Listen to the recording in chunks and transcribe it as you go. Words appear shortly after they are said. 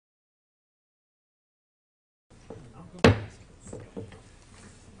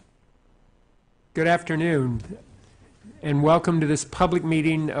Good afternoon, and welcome to this public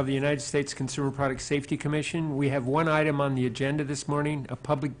meeting of the United States Consumer Product Safety Commission. We have one item on the agenda this morning, a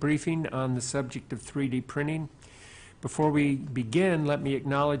public briefing on the subject of 3D printing. Before we begin, let me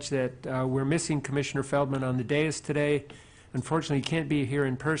acknowledge that we're missing Commissioner Feldman on the dais today. Unfortunately, he can't be here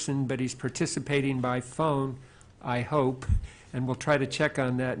in person, but he's participating by phone, I hope, and we'll try to check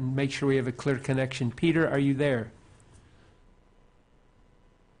on that and make sure we have a clear connection. Peter, are you there?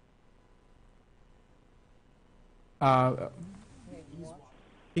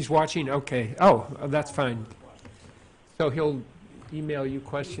 He's watching? Okay. Oh, that's fine. So he'll email you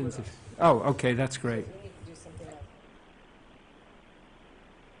questions. Oh, okay, that's great.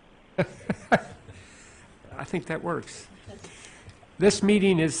 I think that works. This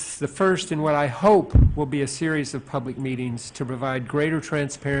meeting is the first in what I hope will be a series of public meetings to provide greater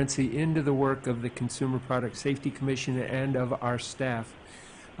transparency into the work of the Consumer Product Safety Commission and of our staff.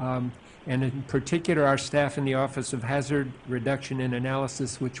 And in particular, our staff in the Office of Hazard Reduction and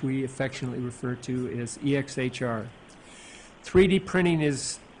Analysis, which we affectionately refer to as EXHR. 3D printing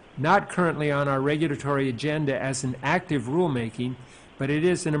is not currently on our regulatory agenda as an active rulemaking, but it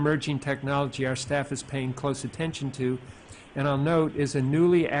is an emerging technology our staff is paying close attention to, and I'll note is a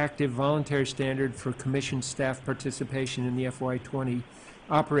newly active voluntary standard for Commission staff participation in the FY20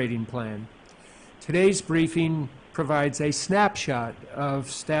 operating plan. Today's briefing provides a snapshot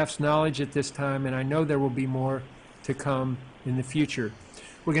of staff's knowledge at this time, and I know there will be more to come in the future.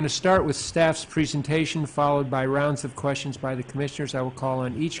 We're going to start with staff's presentation, followed by rounds of questions by the commissioners. I will call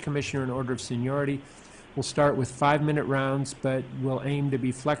on each commissioner in order of seniority. We'll start with 5-minute rounds, but we'll aim to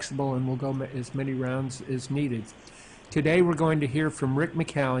be flexible and we'll go as many rounds as needed. Today we're going to hear from Rick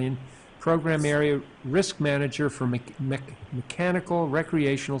McCallion, Program Area Risk Manager for Mechanical,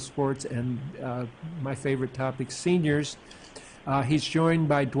 Recreational Sports, and my favorite topic, seniors. He's joined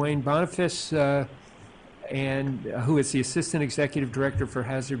by Dwayne Boniface, who is the Assistant Executive Director for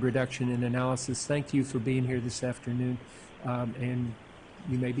Hazard Reduction and Analysis. Thank you for being here this afternoon, and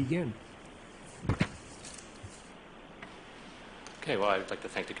you may begin. Okay, well, I'd like to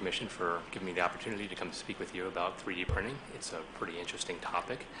thank the Commission for giving me the opportunity to come speak with you about 3D printing. It's a pretty interesting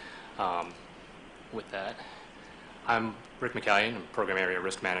topic. With that, I'm Rick McCallion. I'm Program Area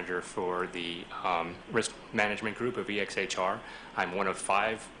Risk Manager for the Risk Management Group of EXHR. I'm one of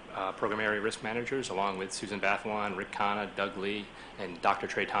 5 Program Area Risk Managers, along with Susan Bathalon, Rick Khanna, Doug Lee, and Dr.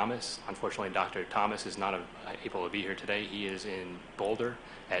 Trey Thomas. Unfortunately, Dr. Thomas is not able to be here today. He is in Boulder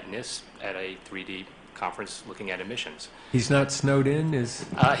at NIST at a 3D conference looking at emissions. He's not snowed in?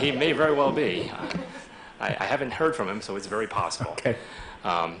 He may very well be. I haven't heard from him, so it's very possible. Okay.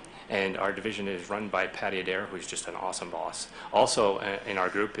 And our division is run by Patty Adair, who's just an awesome boss. Also in our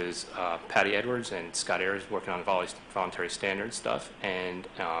group is Patty Edwards and Scott Ayers working on voluntary standard stuff. And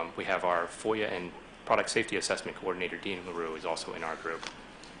we have our FOIA and Product Safety Assessment Coordinator, Dean LaRue, is also in our group.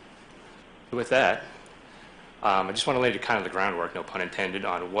 With that, I just want to lay kind of the groundwork, no pun intended,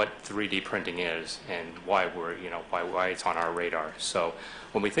 on what 3D printing is and why why it's on our radar. So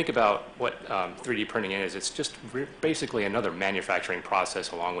when we think about what 3D printing is, it's just basically another manufacturing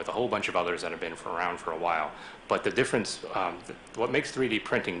process along with a whole bunch of others that have been around for a while. But the difference, what makes 3D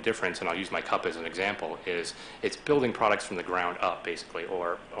printing different, and I'll use my cup as an example, is it's building products from the ground up, basically,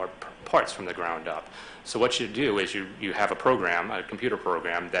 or parts from the ground up. So what you do is you have a program, a computer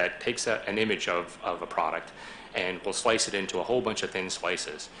program, that takes an image of a product and will slice it into a whole bunch of thin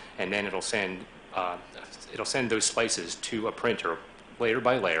slices. And then it'll send those slices to a printer layer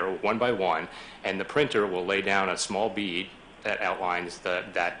by layer, one by one, and the printer will lay down a small bead that outlines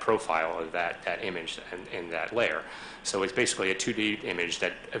that profile of that image in that layer. So it's basically a 2D image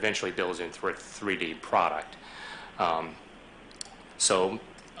that eventually builds into a 3D product. So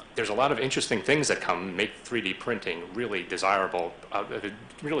there's a lot of interesting things that make 3D printing really desirable, a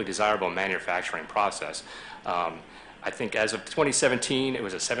really desirable manufacturing process. I think as of 2017, it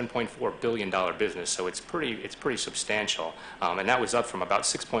was a $7.4 billion business, so it's pretty substantial, and that was up from about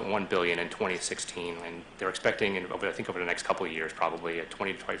 $6.1 billion in 2016. And they're expecting, I think over the next couple of years, probably a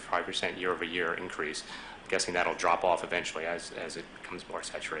 20 to 25% year-over-year increase. I'm guessing that'll drop off eventually as it becomes more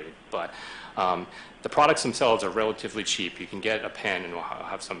saturated. But the products themselves are relatively cheap. You can get a pen, and we'll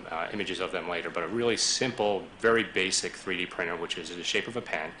have some images of them later, but a really simple, very basic 3D printer, which is the shape of a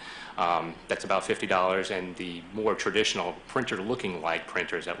pen. That's about $50, and the more traditional printer-looking like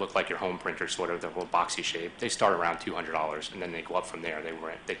printers that look like your home printer, sort of the little boxy shape, they start around $200, and then they go up from there.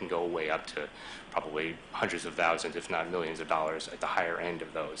 They can go way up to probably hundreds of thousands, if not millions of dollars at the higher end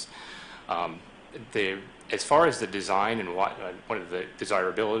of those. As far as the design and what are the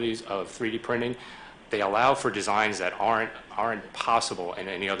desirabilities of 3D printing, they allow for designs that aren't possible in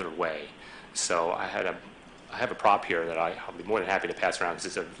any other way. So I have a prop here that I'll be more than happy to pass around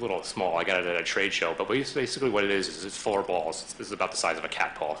because it's a little small. I got it at a trade show, but basically what it is it's 4 balls. This is about the size of a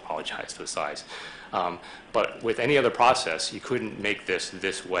cat ball. I apologize for the size. But with any other process, you couldn't make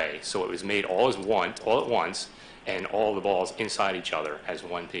this way. So it was made all at once, and all the balls inside each other as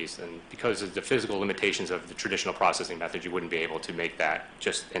one piece. And because of the physical limitations of the traditional processing method, you wouldn't be able to make that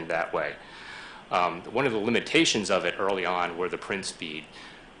just in that way. One of the limitations of it early on were the print speed.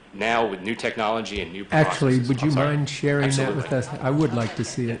 Now, with new technology and new processes... Actually, would you mind sharing Absolutely. that with us? I would like to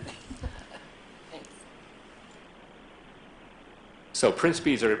see it. So print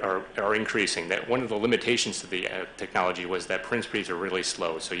speeds are increasing. That one of the limitations to the technology was that print speeds are really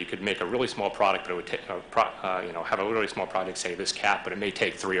slow. So you could make a really small product, but it would take, have a really small product, say this cap, but it may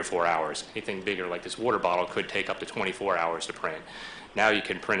take 3 or 4 hours. Anything bigger like this water bottle could take up to 24 hours to print. Now you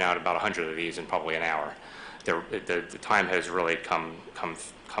can print out about 100 of these in probably an hour. The time has really come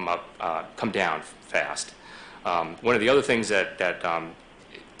down fast. One of the other things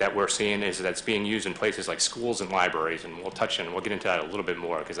that we're seeing is that it's being used in places like schools and libraries, and we'll get into that a little bit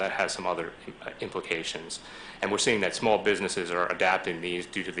more because that has some other implications. And we're seeing that small businesses are adapting these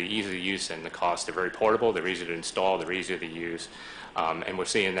due to the ease of use and the cost. They're very portable, they're easy to install, they're easy to use. And we're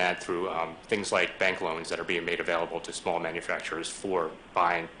seeing that through things like bank loans that are being made available to small manufacturers for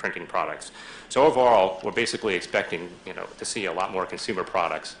buying printing products. So overall, we're basically expecting to see a lot more consumer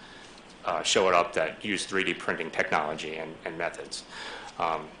products show it up that use 3D printing technology and methods.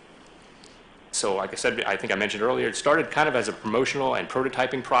 So like I said, I think I mentioned earlier, it started kind of as a promotional and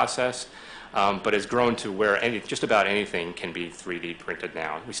prototyping process, but has grown to where just about anything can be 3D printed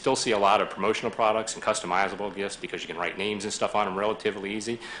now. We still see a lot of promotional products and customizable gifts because you can write names and stuff on them relatively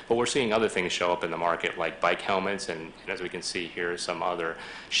easy, but we're seeing other things show up in the market like bike helmets and as we can see here, some other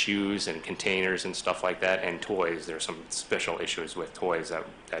shoes and containers and stuff like that, and toys. There's some special issues with toys that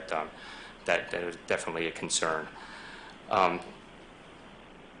is definitely a concern.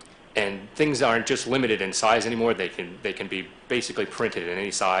 And things aren't just limited in size anymore. They can be basically printed in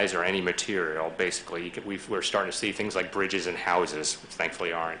any size or any material. Basically, we're starting to see things like bridges and houses, which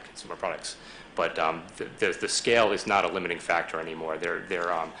thankfully aren't consumer products. But the scale is not a limiting factor anymore.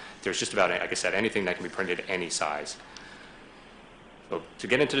 There's just about, like I said, anything that can be printed any size. So to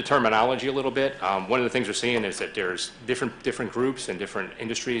get into the terminology a little bit, one of the things we're seeing is that there's different groups and different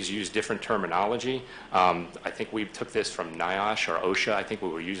industries use different terminology. I think we took this from NIOSH or OSHA. I think we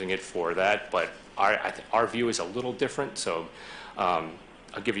were using it for that, but our view is a little different. So I'll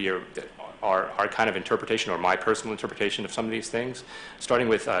give you our kind of interpretation or my personal interpretation of some of these things. Starting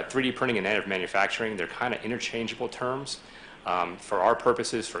with 3D printing and additive manufacturing, they're kind of interchangeable terms. For our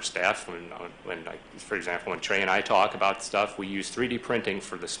purposes, for staff, for example, when Trey and I talk about stuff, we use 3D printing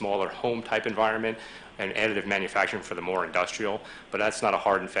for the smaller home type environment and additive manufacturing for the more industrial, but that's not a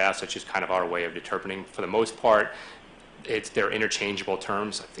hard and fast, that's just kind of our way of determining. For the most part, they're interchangeable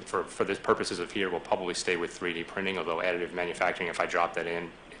terms. I think for the purposes of here, we'll probably stay with 3D printing, although additive manufacturing, if I drop that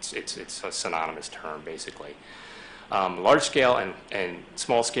in, it's a synonymous term, basically. Large scale and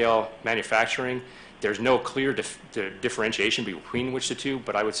small scale manufacturing, there's no clear differentiation between which the two,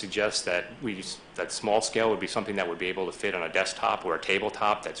 but I would suggest that that small scale would be something that would be able to fit on a desktop or a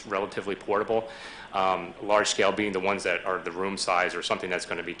tabletop that's relatively portable. Large scale being the ones that are the room size or something that's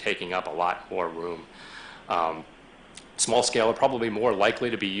going to be taking up a lot more room. Small scale are probably more likely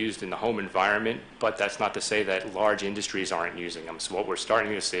to be used in the home environment, but that's not to say that large industries aren't using them. So what we're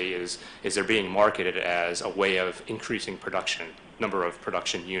starting to see is they're being marketed as a way of increasing number of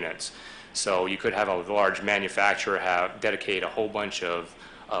production units. So you could have a large manufacturer dedicate a whole bunch of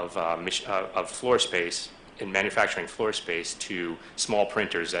floor space in manufacturing floor space to small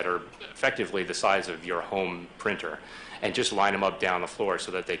printers that are effectively the size of your home printer, and just line them up down the floor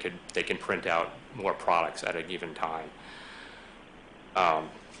so that they can print out more products at a given time.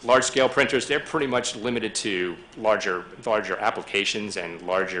 Large-scale printers, they're pretty much limited to larger applications and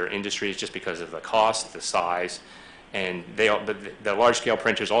larger industries just because of the cost, the size, and the large-scale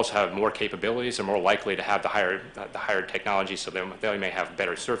printers also have more capabilities. They're more likely to have the higher technology, so they may have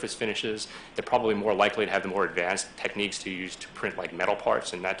better surface finishes. They're probably more likely to have the more advanced techniques to use to print like metal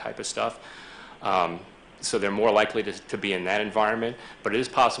parts and that type of stuff. So they're more likely to be in that environment, but it is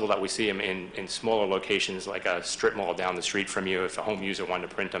possible that we see them in smaller locations like a strip mall down the street from you. If a home user wanted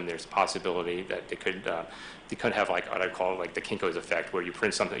to print them, there's a possibility that they could have like what I call like the Kinko's effect, where you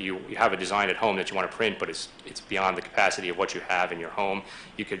print something, you have a design at home that you want to print, but it's beyond the capacity of what you have in your home.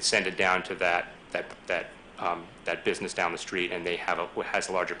 You could send it down to that business down the street, and has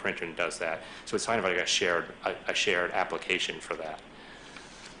a larger printer and does that. So it's kind of like a shared application for that.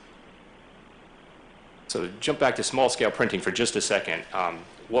 So to jump back to small-scale printing for just a second,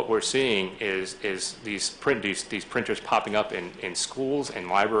 what we're seeing is these printers popping up in schools and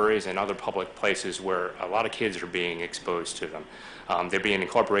libraries and other public places where a lot of kids are being exposed to them. They're being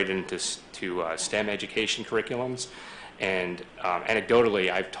incorporated into STEM education curriculums. And anecdotally,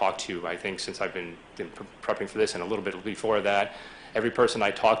 I've talked to, I think since I've been prepping for this and a little bit before that, every person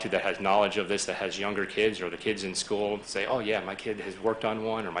I talk to that has knowledge of this, that has younger kids or the kids in school, say, oh yeah, my kid has worked on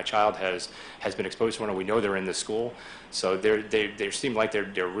one, or my child has been exposed to one, or we know they're in the school. So they seem like they're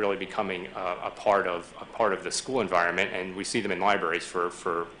really becoming a part of the school environment, and we see them in libraries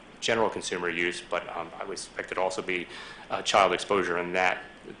for general consumer use, but I would expect it to also be child exposure in that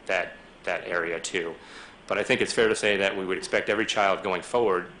area too. But I think it's fair to say that we would expect every child going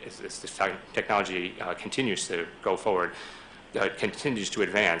forward, as this technology continues to go forward, continues to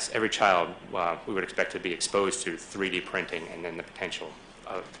advance, every child we would expect to be exposed to 3D printing and then the potential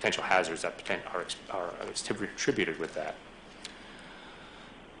hazards that are attributed with that.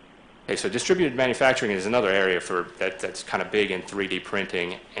 Okay, so distributed manufacturing is another area that's kind of big in 3D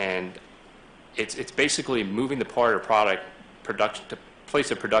printing, and it's basically moving the part or product to place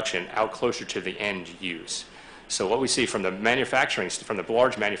of production out closer to the end use. So what we see from the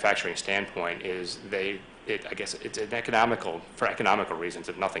large manufacturing standpoint is I guess it's for economical reasons,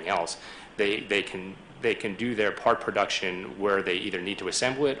 if nothing else. They can do their part production where they either need to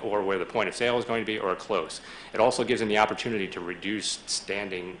assemble it or where the point of sale is going to be or close. It also gives them the opportunity to reduce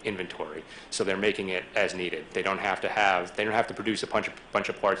standing inventory. So they're making it as needed. They don't have to produce a bunch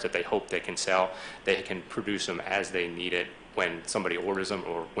of parts that they hope they can sell. They can produce them as they need it when somebody orders them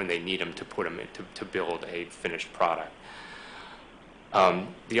or when they need them to put them to build a finished product.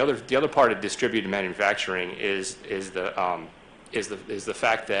 The other part of distributed manufacturing is the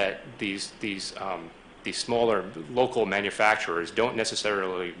fact that these smaller local manufacturers don't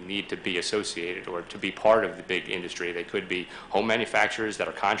necessarily need to be associated or to be part of the big industry. They could be home manufacturers that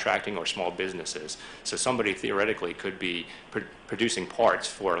are contracting or small businesses. So somebody theoretically could be producing parts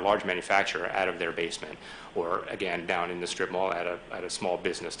for a large manufacturer out of their basement, or again down in the strip mall at a small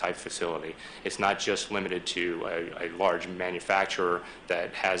business type facility. It's not just limited to a large manufacturer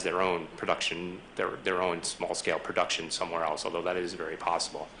that has their own production, their own small scale production somewhere else, although that is very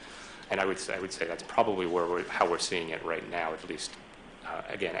possible. And I would say that's probably how we're seeing it right now, at least,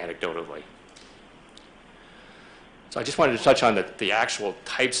 again, anecdotally. So I just wanted to touch on the actual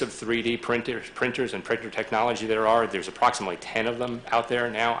types of 3D printers and printer technology there are. There's approximately 10 of them out there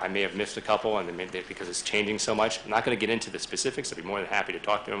now. I may have missed a couple, and because it's changing so much. I'm not going to get into the specifics. I'd be more than happy to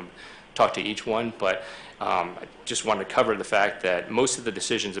talk to each one, but I just wanted to cover the fact that most of the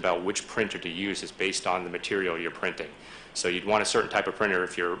decisions about which printer to use is based on the material you're printing. So you'd want a certain type of printer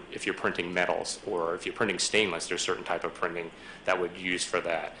if you're printing metals, or if you're printing stainless, there's a certain type of printing that would use for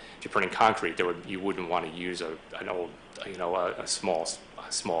that. If you're printing concrete, you wouldn't want to use a small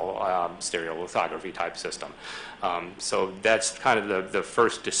stereolithography type system. So that's kind of the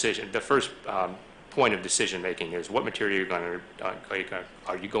first decision. The first point of decision making is what material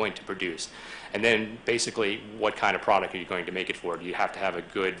are you going to produce, and then basically what kind of product are you going to make it for? Do you have to have a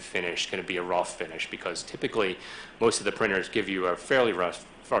good finish? Can it be a rough finish? Because typically most of the printers give you a fairly rough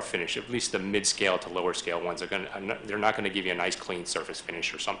finish. At least the mid-scale to lower scale ones they're not going to give you a nice clean surface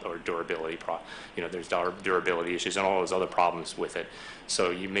finish or durability. There's durability issues and all those other problems with it.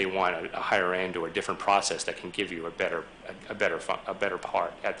 So you may want a higher end or a different process that can give you a better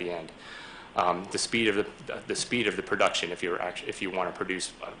part at the end. The speed of the production, if you want to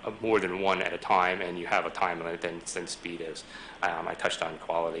produce more than one at a time and you have a time limit, then speed is. I touched on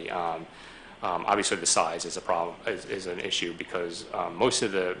quality. Obviously, the size is a problem, is an issue, because most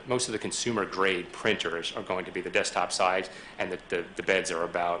of the consumer grade printers are going to be the desktop size, and the beds are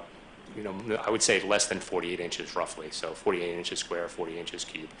about, I would say less than 48 inches roughly. So 48 inches square, 40 inches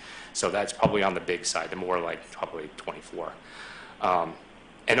cube. So that's probably on the big side. The more like probably 24.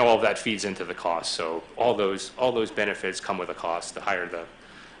 And all of that feeds into the cost. So all those benefits come with a cost. The higher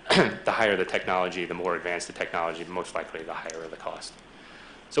the higher the technology, the more advanced the technology, most likely the higher the cost.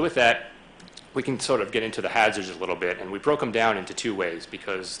 So with that, we can sort of get into the hazards a little bit, and we broke them down into two ways,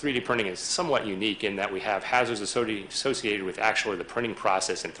 because 3D printing is somewhat unique in that we have hazards associated with actually the printing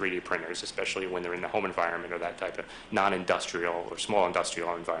process in 3D printers, especially when they're in the home environment or that type of non-industrial or small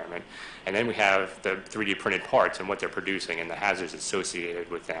industrial environment. And then we have the 3D printed parts and what they're producing and the hazards associated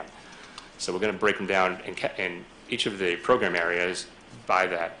with them. So we're going to break them down in each of the program areas by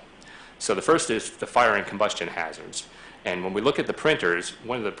that. So the first is the fire and combustion hazards. And when we look at the printers,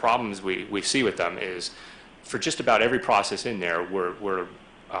 one of the problems we see with them is, for just about every process in there, we're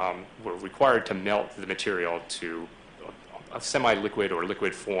required to melt the material to a semi-liquid or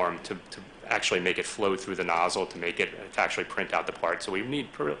liquid form to actually make it flow through the nozzle to make it to actually print out the part. So we need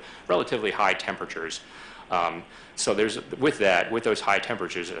relatively high temperatures. So with those high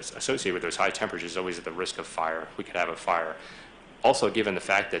temperatures, associated with those high temperatures, always at the risk of fire. We could have a fire. Also, given the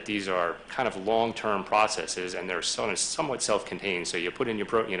fact that these are kind of long-term processes and they're somewhat self-contained, so you put in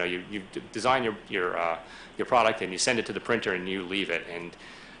you design your product and you send it to the printer and you leave it. And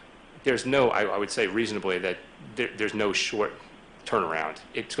there's I would say reasonably that there's no short turnaround.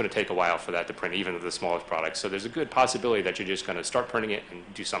 It's going to take a while for that to print, even the smallest products. So there's a good possibility that you're just going to start printing it and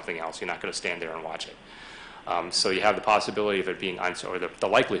do something else. You're not going to stand there and watch it. So you have the possibility of it being, or the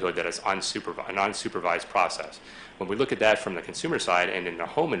likelihood that it's an unsupervised process. When we look at that from the consumer side and in a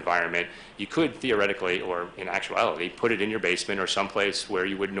home environment, you could theoretically, or in actuality, put it in your basement or someplace where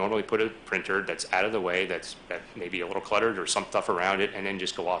you would normally put a printer that's out of the way, that may be a little cluttered or some stuff around it, and then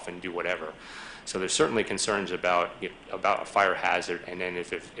just go off and do whatever. So there's certainly concerns about a fire hazard, and then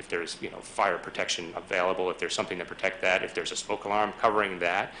if there's fire protection available, if there's something to protect that, if there's a smoke alarm covering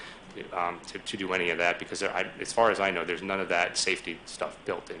that, to do any of that, because as far as I know, there's none of that safety stuff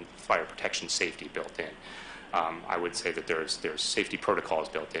built in, fire protection safety built in. I would say that there's safety protocols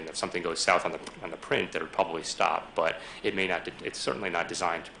built in. If something goes south on the print, that would probably stop, but it may not. It's certainly not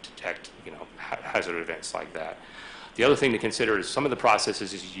designed to detect hazard events like that. The other thing to consider is some of the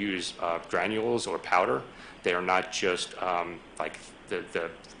processes use granules or powder. They are not just like the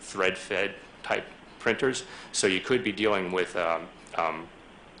thread-fed type printers. So you could be dealing with a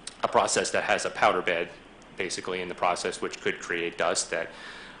process that has a powder bed basically in the process, which could create dust that,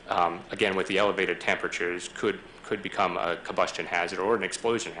 again, with the elevated temperatures, could become a combustion hazard or an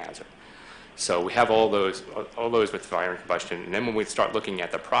explosion hazard. So we have all those with fire and combustion. And then when we start looking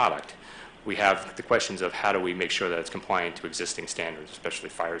at the product, we have the questions of how do we make sure that it's compliant to existing standards, especially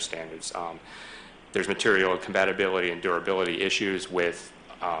fire standards. There's material compatibility and durability issues with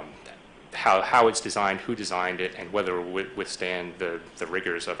how it's designed, who designed it, and whether it will withstand the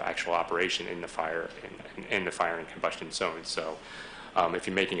rigors of actual operation in the fire and combustion zone. So if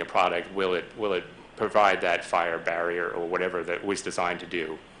you're making a product, will it provide that fire barrier or whatever that was designed to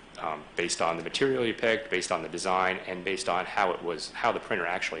do, based on the material you picked, based on the design, and based on how the printer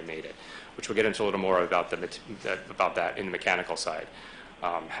actually made it, which we'll get into a little more about that in the mechanical side,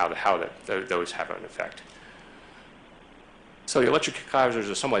 those have an effect. So the electric hazards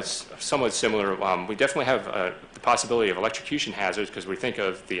are somewhat similar. We definitely have the possibility of electrocution hazards because we think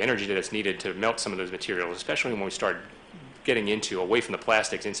of the energy that is needed to melt some of those materials, especially when we start getting away from the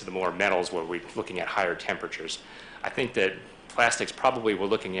plastics into the more metals where we're looking at higher temperatures. I think that plastics probably we're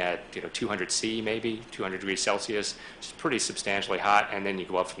looking at 200 C maybe, 200 degrees Celsius, which is pretty substantially hot, and then you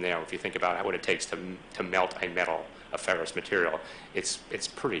go up from there. If you think about what it takes to melt a metal, a ferrous material, it's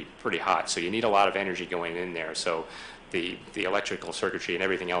pretty hot. So you need a lot of energy going in there. So the electrical circuitry and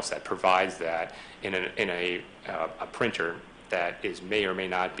everything else that provides that in a printer that may or may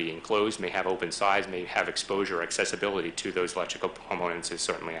not be enclosed, may have open sides, may have exposure or accessibility to those electrical components is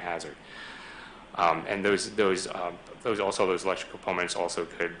certainly a hazard. And those electrical components also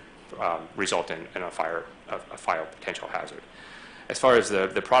could result in a fire potential hazard. As far as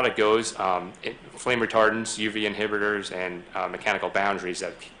the product goes, flame retardants, UV inhibitors, and mechanical boundaries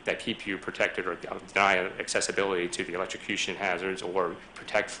that keep you protected or deny accessibility to the electrocution hazards or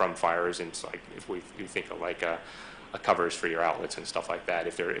protect from fires. And it's like if you think of like covers for your outlets and stuff like that.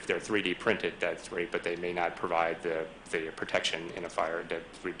 If they're 3D printed, that's great, but they may not provide the protection in a fire to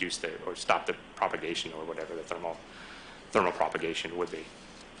reduce or stop the propagation or whatever the thermal propagation would be.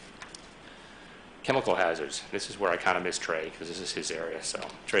 Chemical hazards. This is where I kind of miss Trey because this is his area. So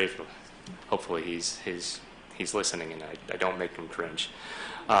Trey, hopefully he's listening and I don't make him cringe.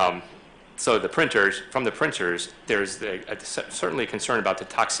 So from the printers, there's certainly concern about the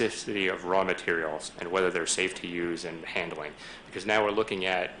toxicity of raw materials and whether they're safe to use and handling. Because now we're looking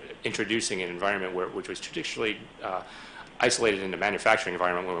at introducing an environment which was traditionally isolated in the manufacturing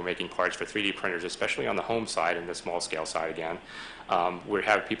environment when we're making parts for 3D printers, especially on the home side and the small scale side again. We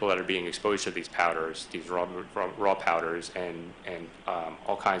have people that are being exposed to these powders, these raw powders, and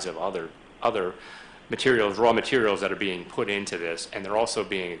all kinds of other raw materials that are being put into this, and they're also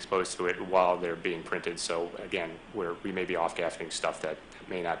being exposed to it while they're being printed. So again, we may be off-gassing stuff that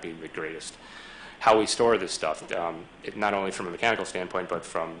may not be the greatest. How we store this stuff, not only from a mechanical standpoint, but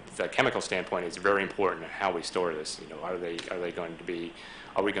from the chemical standpoint, is very important. How we store this, are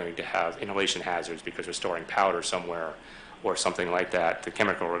we going to have inhalation hazards because we're storing powder somewhere, or something like that? The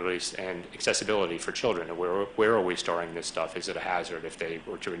chemical release and accessibility for children. Where are we storing this stuff? Is it a hazard if they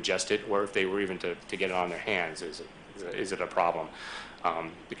were to ingest it, or if they were even to get it on their hands? Is it a problem?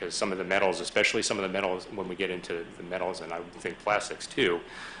 Because some of the metals, especially some of the metals, when we get into the metals, and I would think plastics too,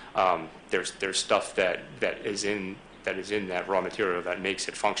 there's stuff that is in that raw material that makes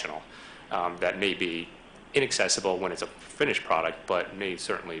it functional, that may be inaccessible when it's a finished product, but may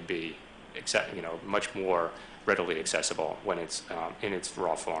certainly be much more readily accessible when it's in its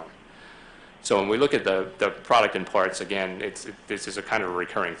raw form. So when we look at the product and parts, again, this is a kind of a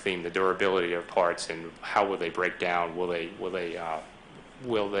recurring theme: the durability of parts and how will they break down? Will they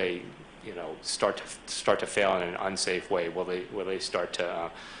start to fail in an unsafe way? Will they start to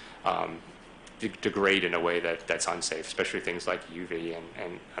degrade in a way that's unsafe, especially things like UV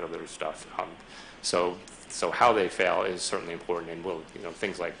and other stuff. So how they fail is certainly important, and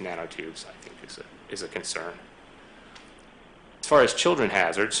things like nanotubes, I think, is a concern. As far as children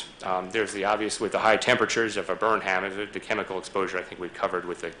hazards, there's the obvious with the high temperatures of a burn hazard, the chemical exposure. I think we've covered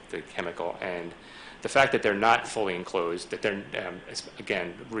with the chemical, and the fact that they're not fully enclosed, that they're,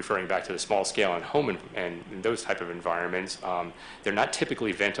 again, referring back to the small scale and home and those type of environments, they're not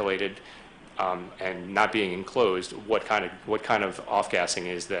typically ventilated, and not being enclosed. What kind of off-gassing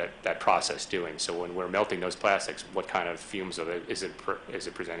is that process doing? So when we're melting those plastics, what kind of fumes is it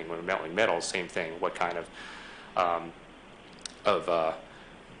presenting? When we're melting metals, same thing. What kind of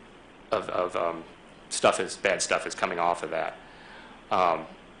bad stuff is coming off of that?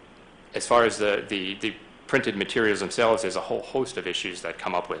 As far as the printed materials themselves, there's a whole host of issues that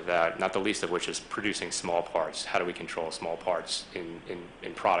come up with that, not the least of which is producing small parts. How do we control small parts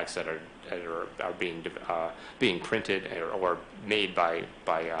in products that are being printed or made by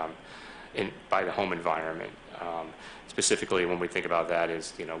the home environment? Specifically, when we think about that,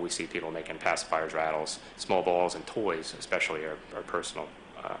 is we see people making pacifiers, rattles, small balls, and toys, especially are personal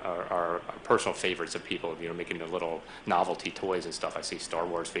favorites of people. Making the little novelty toys and stuff. I see Star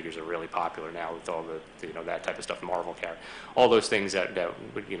Wars figures are really popular now with all the that type of stuff. Marvel character, all those things that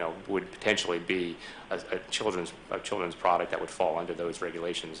would potentially be a children's product that would fall under those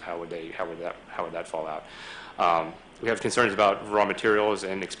regulations. How would that fall out? We have concerns about raw materials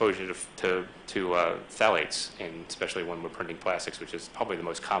and exposure to phthalates, and especially when we're printing plastics, which is probably the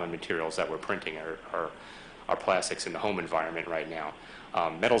most common materials that we're printing are plastics in the home environment right now.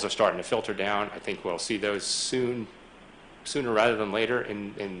 Metals are starting to filter down. I think we'll see those sooner rather than later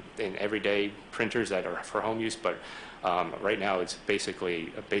in everyday printers that are for home use. But right now, it's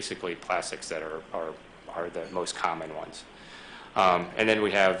basically plastics that are the most common ones. And then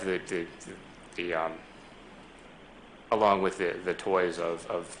we have the along with the toys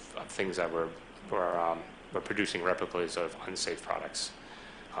of things that we're producing replicas of unsafe products,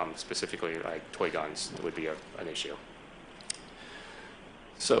 specifically like toy guns would be an issue.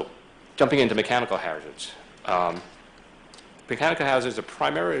 So, jumping into mechanical hazards. Mechanical hazards are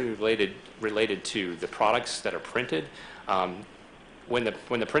primarily related to the products that are printed. When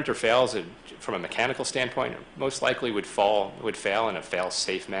the printer fails, from a mechanical standpoint, it most likely would fail in a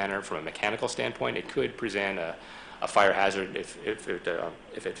fail-safe manner. From a mechanical standpoint, it could present a fire hazard if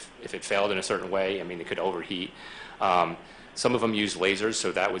it failed in a certain way. I mean, it could overheat. Some of them use lasers,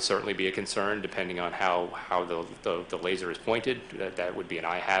 so that would certainly be a concern, depending on how the laser is pointed. That would be an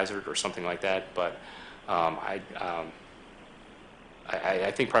eye hazard or something like that. But I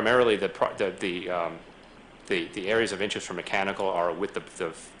think primarily the areas of interest for mechanical are with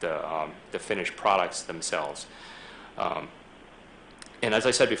the finished products themselves. And as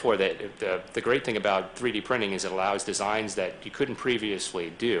I said before, the great thing about 3D printing is it allows designs that you couldn't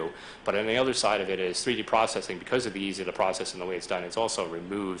previously do. But on the other side of it is 3D processing, because of the ease of the process and the way it's done, it also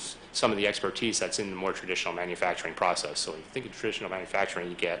removes some of the expertise that's in the more traditional manufacturing process. So if you think of traditional manufacturing,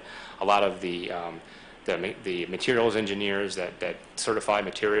 you get a lot of the materials engineers that certify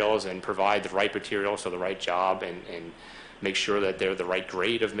materials and provide the right materials for the right job and make sure that they're the right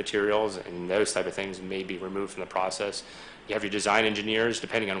grade of materials, and those type of things may be removed from the process. You have your design engineers,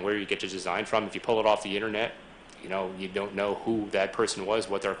 depending on where you get your design from. If you pull it off the internet, you don't know who that person was,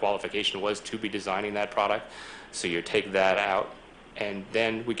 what their qualification was to be designing that product. So you take that out, and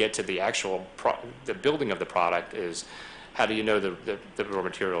then we get to the actual the building of the product. Is how do you know the raw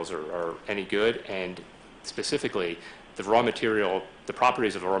materials are any good? And specifically, the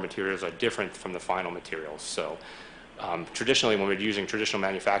properties of the raw materials are different from the final materials. So traditionally, when we're using traditional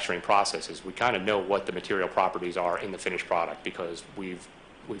manufacturing processes, we kind of know what the material properties are in the finished product, because we've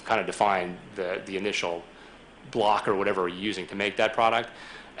kind of defined the initial block or whatever we're using to make that product,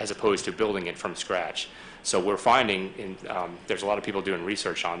 as opposed to building it from scratch. So we're finding, there's a lot of people doing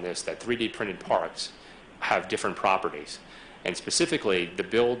research on this, that 3D printed parts have different properties. And specifically, the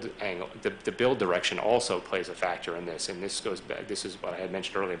build angle, the build direction also plays a factor in this. And this goes back, this is what I had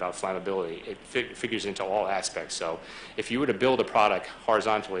mentioned earlier about flammability. It figures into all aspects. So if you were to build a product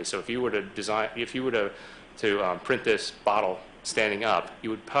horizontally, so if you were to design, if you were to print this bottle standing up, you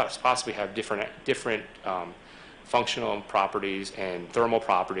would possibly have different functional properties and thermal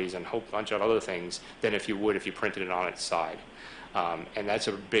properties and a whole bunch of other things than if you would if you printed it on its side. And that's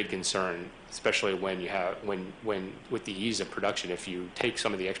a big concern, especially when you have when with the ease of production. If you take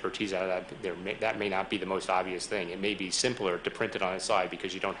some of the expertise out of that, that may not be the most obvious thing. It may be simpler to print it on its side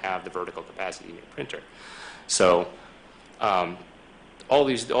because you don't have the vertical capacity in your printer. So all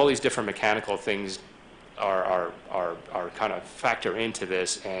these different mechanical things are kind of factor into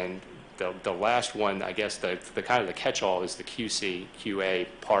this. And the last one, I guess, the kind of the catch-all is the QC, QA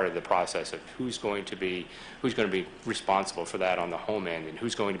part of the process of who's going to be responsible for that on the home end, and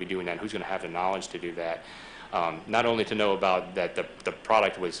who's going to be doing that, and who's going to have the knowledge to do that. Not only to know about that the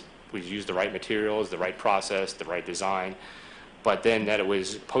product we used the right materials, the right process, the right design, but then that it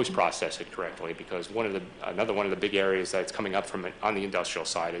was post-processed correctly, because another one of the big areas that's coming up on the industrial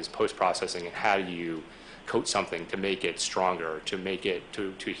side is post-processing, and how do you coat something to make it stronger, to make it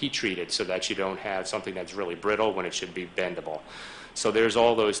to heat treat it so that you don't have something that's really brittle when it should be bendable. So there's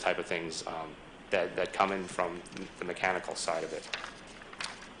all those type of things that come in from the mechanical side of it.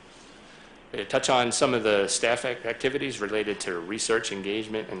 They touch on some of the staff activities related to research,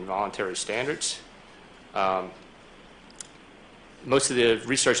 engagement, and voluntary standards. Most of the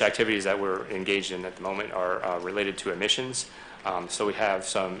research activities that we're engaged in at the moment are related to emissions. So we have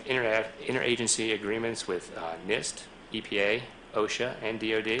some interagency agreements with NIST, EPA, OSHA, and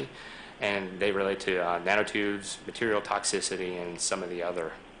DOD, and they relate to nanotubes, material toxicity, and some of the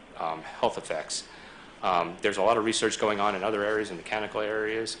other health effects. There's a lot of research going on in other areas, in mechanical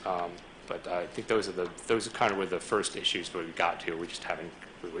areas, but I think those are kind of were the first issues we got to. We just haven't.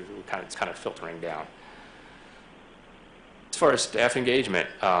 It's kind of filtering down. As far as staff engagement.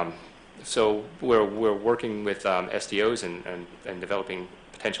 So we're working with SDOs and developing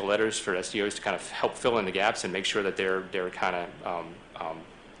potential letters for SDOs to kind of help fill in the gaps and make sure that they're kind of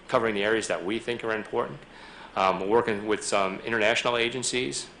covering the areas that we think are important. We're working with some international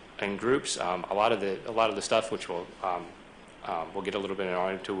agencies and groups. A lot of the stuff which we'll get a little bit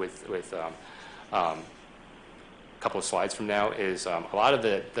into with a couple of slides from now is a lot of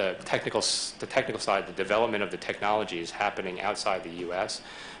the technical side, the development of the technology is happening outside the U.S.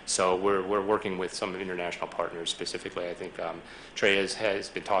 So we're working with some international partners. Specifically, I think Trey has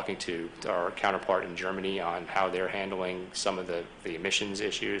been talking to our counterpart in Germany on how they're handling some of the emissions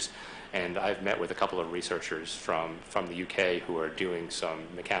issues. And I've met with a couple of researchers from the UK who are doing some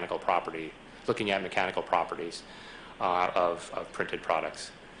looking at mechanical properties of printed products.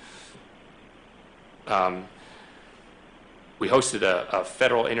 We hosted a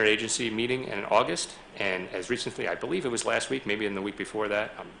federal interagency meeting in August, and as recently, I believe it was last week, maybe in the week before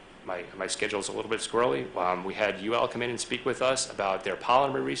that, my schedule's a little bit squirrely. We had UL come in and speak with us about their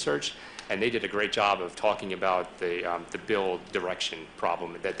polymer research, and they did a great job of talking about the build direction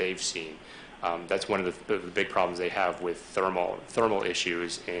problem that they've seen. That's one of the big problems they have with thermal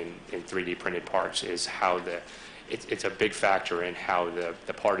issues in 3D printed parts, is how it's a big factor in how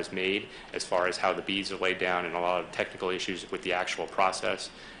the part is made, as far as how the beads are laid down, and a lot of technical issues with the actual process,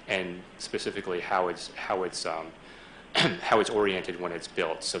 and specifically how it's how it's oriented when it's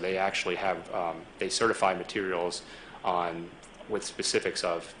built. So they actually have they certify materials with specifics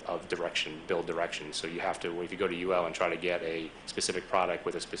of direction, build direction. So you have to, if you go to UL and try to get a specific product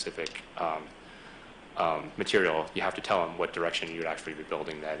with a specific material, you have to tell them what direction you'd actually be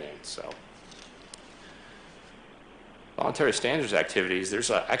building that in. So. Voluntary standards activities, there's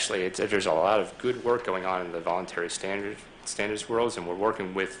a lot of good work going on in the voluntary standards worlds, and we're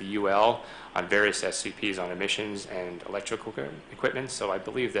working with the UL on various SCPs on emissions and electrical equipment. So I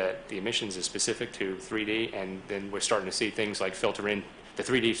believe that the emissions is specific to 3D, and then we're starting to see things like filter in the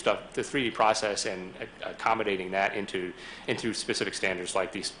 3D stuff, the 3D process, and accommodating that into specific standards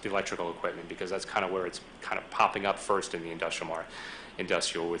like the electrical equipment, because that's kind of where it's kind of popping up first in the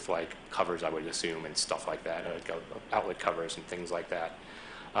industrial with like covers, I would assume, and stuff like that, outlet covers and things like that.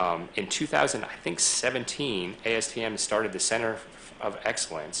 In 2017, ASTM started the Center of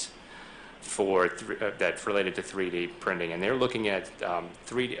Excellence that's related to 3D printing, and they're looking at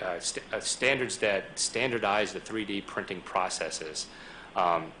standards that standardize the 3D printing processes.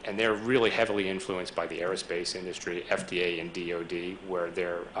 And they're really heavily influenced by the aerospace industry, FDA and DOD, where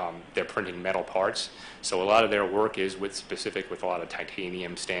they're printing metal parts. So a lot of their work is with a lot of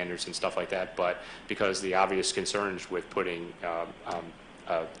titanium standards and stuff like that. But because the obvious concerns with putting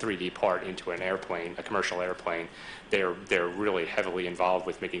a 3D part into an airplane, a commercial airplane, they're really heavily involved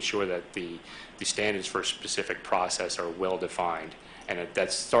with making sure that the standards for a specific process are well defined. And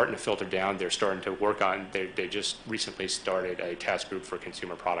that's starting to filter down. They're starting to work on, they just recently started a task group for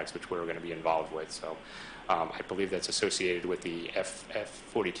consumer products, which we're going to be involved with. So I believe that's associated with the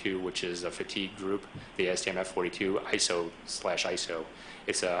F42, which is a fatigue group, the ASTM F42, ISO/ISO.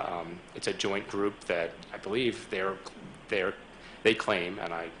 It's a joint group that I believe they claim,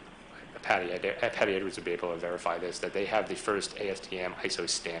 and Patty Edwards would be able to verify this, that they have the first ASTM ISO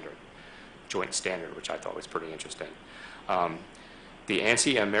standard, joint standard, which I thought was pretty interesting. The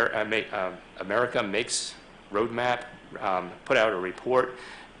ANSI, America Makes Roadmap, put out a report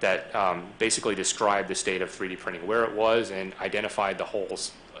that basically described the state of 3D printing, where it was, and identified the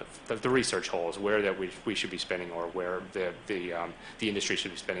holes, the research holes, where that we should be spending, or where the industry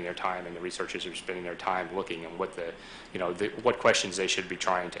should be spending their time, and the researchers are spending their time looking, and what what questions they should be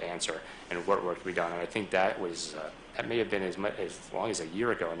trying to answer, and what work to be done. And I think that was that may have been as long as a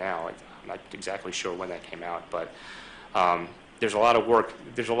year ago now. I'm not exactly sure when that came out, but there's a lot of work.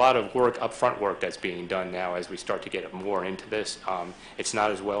 There's a lot of work, upfront work, that's being done now as we start to get more into this. It's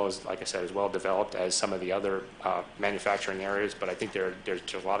not as well as, like I said, as well developed as some of the other manufacturing areas, but I think there's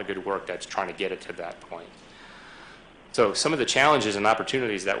a lot of good work that's trying to get it to that point. So some of the challenges and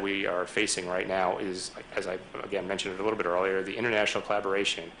opportunities that we are facing right now is, as I again mentioned a little bit earlier, the international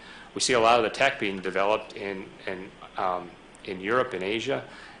collaboration. We see a lot of the tech being developed in Europe and Asia,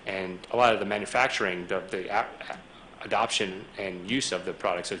 and a lot of the manufacturing, the adoption and use of the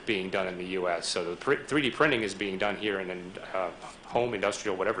products is being done in the U.S. So the 3D printing is being done here in home,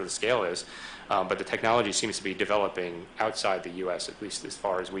 industrial, whatever the scale is, but the technology seems to be developing outside the U.S., at least as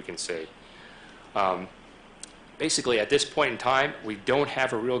far as we can see. Basically, at this point in time, we don't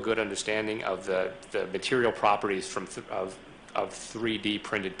have a real good understanding of the material properties of 3D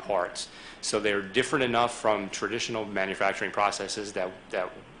printed parts. So they're different enough from traditional manufacturing processes that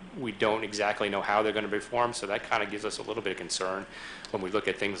we don't exactly know how they're going to perform, so that kind of gives us a little bit of concern when we look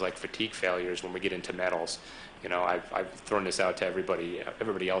at things like fatigue failures when we get into metals. You know, I've thrown this out to everybody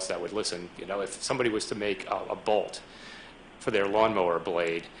else that would listen. You know, if somebody was to make a bolt for their lawnmower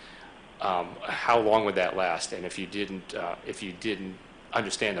blade, how long would that last? And if you didn't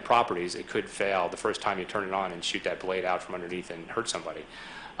understand the properties, it could fail the first time you turn it on and shoot that blade out from underneath and hurt somebody.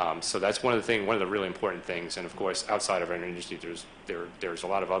 So that's one of the really important things. And of course, outside of our industry, there's a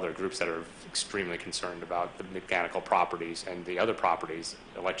lot of other groups that are extremely concerned about the mechanical properties and the other properties,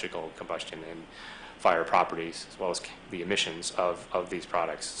 electrical combustion and fire properties, as well as the emissions of these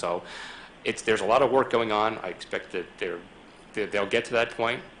products. So there's a lot of work going on. I expect that they'll get to that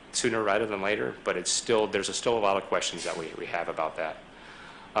point sooner rather than later, but there's still a lot of questions that we have about that.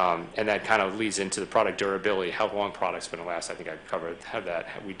 And that kind of leads into the product durability, how long products are going to last. I think I've covered that.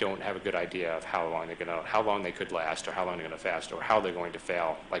 We don't have a good idea of how long they could last, or how long they're going to fast, or how they're going to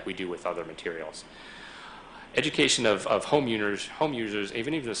fail, like we do with other materials. Education of home users,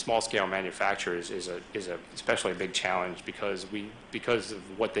 even the small-scale manufacturers, is especially a big challenge because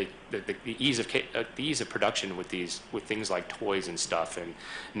of what the ease of production with things like toys and stuff, and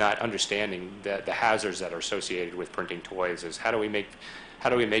not understanding the hazards that are associated with printing toys. Is how do we make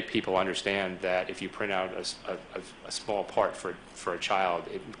people understand that if you print out a small part for a child,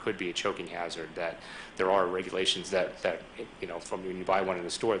 it could be a choking hazard, that there are regulations that from when you buy one in the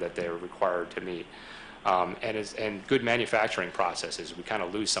store that they're required to meet. And good manufacturing processes. We kind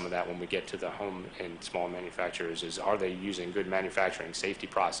of lose some of that when we get to the home and small manufacturers. Are they using good manufacturing safety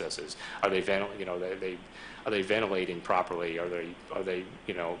processes? Are they ventilating properly? Are they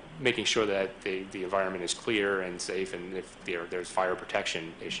making sure that the environment is clear and safe, and if there's fire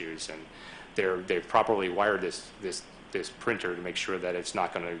protection issues, and they've properly wired this printer to make sure that it's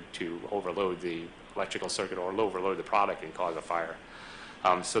not going to overload the electrical circuit or overload the product and cause a fire.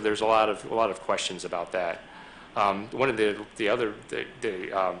 So there's a lot of questions about that. One of the other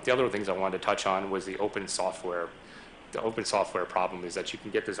things I wanted to touch on was the open software. The open software problem is that you can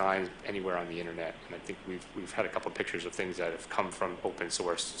get designs anywhere on the internet, and I think we've had a couple of pictures of things that have come from open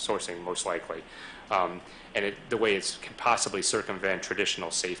sourcing, most likely, and the way it can possibly circumvent traditional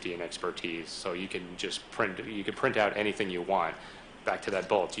safety and expertise. So you can just print out anything you want. Back to that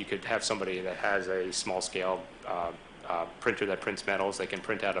bolt, you could have somebody that has a small scale printer that prints metals. They can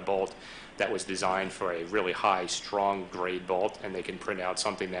print out a bolt that was designed for a really high, strong grade bolt, and they can print out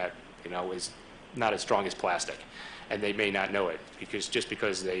something that is not as strong as plastic, and they may not know it just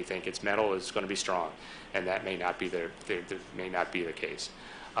because they think it's metal is going to be strong, and that may not be the case.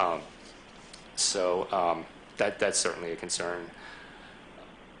 That's certainly a concern.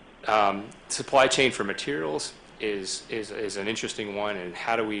 Supply chain for materials is an interesting one, and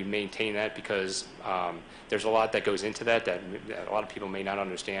how do we maintain that? Because there's a lot that goes into that a lot of people may not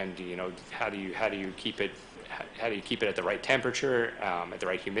understand. You know, how do you keep it at the right temperature, at the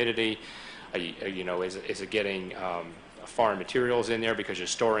right humidity? You know, is it getting foreign materials in there because you're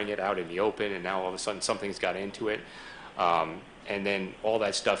storing it out in the open, and now all of a sudden something's got into it, and then all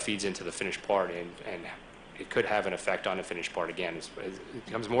that stuff feeds into the finished part, and it could have an effect on the finished part. Again, it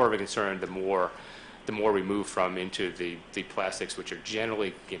becomes more of a concern the more we move from into the plastics, which are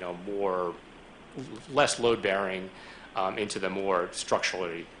generally, you know, less load bearing, into the more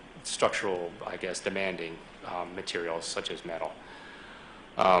structural, I guess, demanding materials such as metal.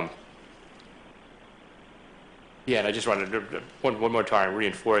 Yeah, and I just wanted to one more time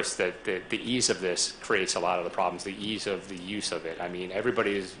reinforce that the ease of this creates a lot of the problems, the ease of the use of it. I mean,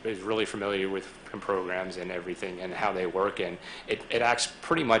 everybody is really familiar with programs and everything and how they work, and it acts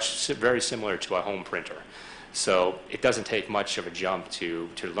pretty much very similar to a home printer. So it doesn't take much of a jump to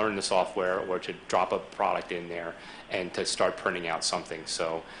learn the software or to drop a product in there and to start printing out something.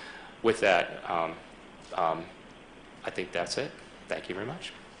 So with that, I think that's it. Thank you very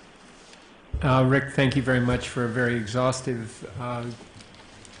much. Rick, thank you very much for a very exhaustive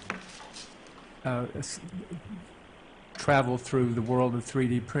travel through the world of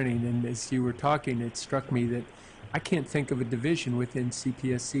 3D printing. And as you were talking, it struck me that I can't think of a division within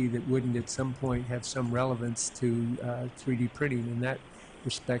CPSC that wouldn't at some point have some relevance to 3D printing. In that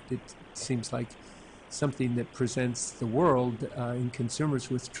respect, it seems like something that presents the world and consumers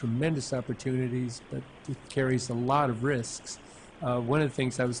with tremendous opportunities, but it carries a lot of risks. One of the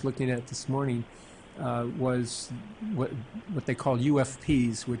things I was looking at this morning was what they call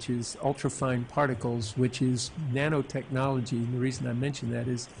UFPs, which is ultrafine particles, which is nanotechnology. And the reason I mention that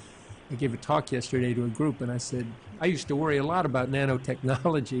is I gave a talk yesterday to a group, and I said, I used to worry a lot about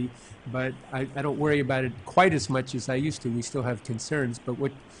nanotechnology, but I don't worry about it quite as much as I used to. We still have concerns, but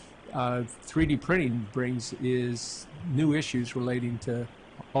what 3D printing brings is new issues relating to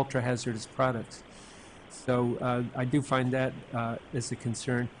ultra-hazardous products. So I do find that as a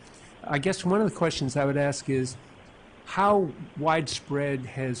concern. I guess one of the questions I would ask is, how widespread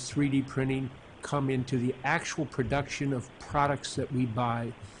has 3D printing come into the actual production of products that we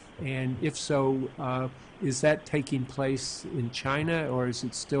buy? And if so, is that taking place in China, or is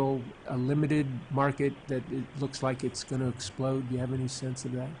it still a limited market that it looks like it's going to explode? Do you have any sense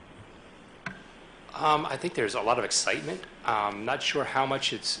of that? I think there's a lot of excitement. Not sure how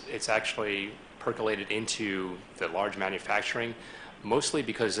much it's actually percolated into the large manufacturing, mostly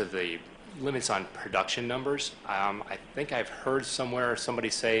because of the limits on production numbers. I think I've heard somewhere somebody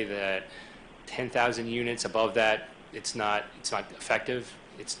say that 10,000 units above that, it's not effective.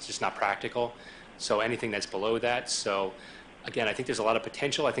 It's just not practical. So anything that's below that. So again, I think there's a lot of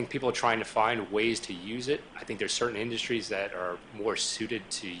potential. I think people are trying to find ways to use it. I think there's certain industries that are more suited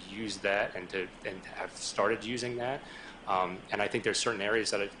to use that and have started using that. And I think there's certain areas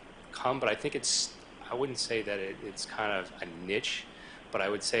that have come, but I think I wouldn't say that it's kind of a niche, but I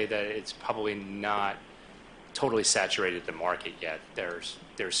would say that it's probably not totally saturated the market yet. There's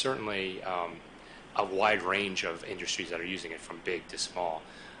certainly a wide range of industries that are using it from big to small,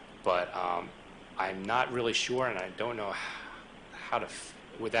 but I'm not really sure, and I don't know how to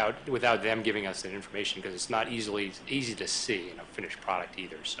without them giving us that information, because it's not easy to see in a finished product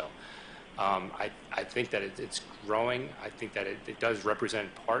either. So I think that it's growing. I think that it does represent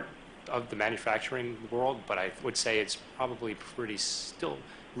part of the manufacturing world, but I would say it's probably still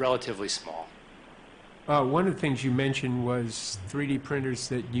relatively small. One of the things you mentioned was 3D printers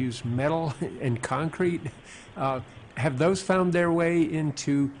that use metal and concrete. Have those found their way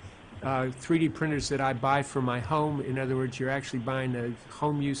into 3D printers that I buy for my home? In other words, you're actually buying a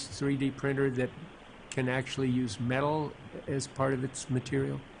home use 3D printer that can actually use metal as part of its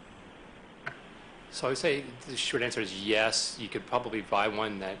material? So I would say the short answer is yes. You could probably buy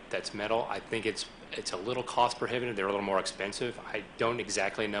one that's metal. I think it's a little cost prohibitive. They're a little more expensive. I don't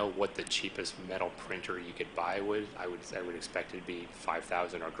exactly know what the cheapest metal printer you could buy would. I would expect it to be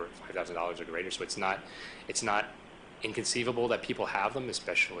 $5,000 or $5,000 or greater. So it's not inconceivable that people have them,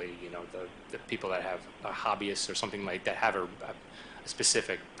 especially the people that have hobbyists or something like that have a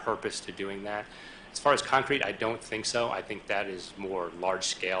specific purpose to doing that. As far as concrete, I don't think so. I think that is more large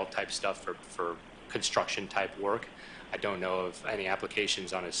scale type stuff for construction type work. I don't know of any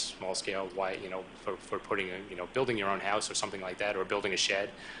applications on a small scale. Why, for putting building your own house or something like that, or building a shed.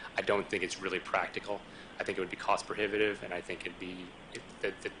 I don't think it's really practical. I think it would be cost prohibitive, and I think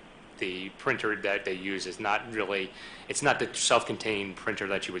the printer that they use is not really. It's not the self-contained printer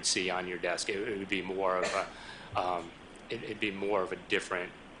that you would see on your desk. It would be more of a. It'd be more of a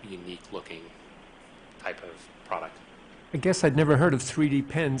different, unique looking type of product. I guess I'd never heard of 3D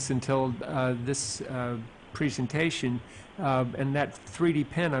pens until this presentation, and that 3D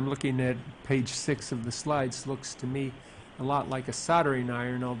pen, I'm looking at page 6 of the slides, looks to me a lot like a soldering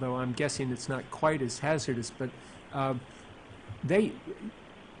iron, although I'm guessing it's not quite as hazardous. But they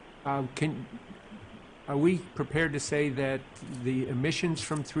are we prepared to say that the emissions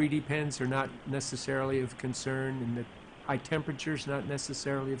from 3D pens are not necessarily of concern, and that high temperatures not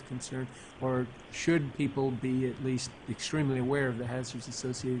necessarily of concern, or should people be at least extremely aware of the hazards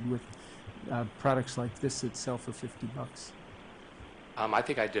associated with products like this that sell for $50? I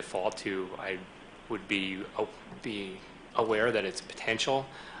think I default to I would be aware that it's potential.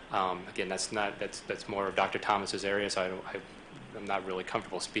 Again, that's more of Dr. Thomas's area, so I'm not really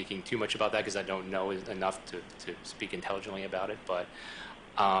comfortable speaking too much about that because I don't know enough to speak intelligently about it. But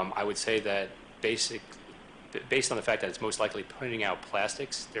I would say that based on the fact that it's most likely putting out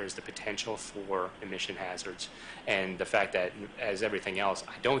plastics, there's the potential for emission hazards. And the fact that, as everything else,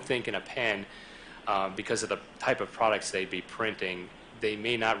 I don't think in a pen, because of the type of products they'd be printing, they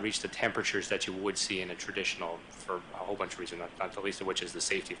may not reach the temperatures that you would see in a traditional, for a whole bunch of reasons, not the least of which is the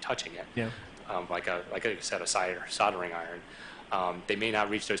safety of touching it. Yeah. Like I said, a soldering iron. They may not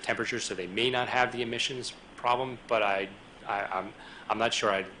reach those temperatures, so they may not have the emissions problem, but I'm not sure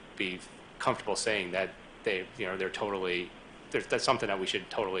I'd be comfortable saying that they're totally, that's something that we should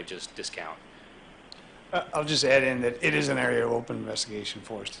totally just discount. I'll just add in that it is an area of open investigation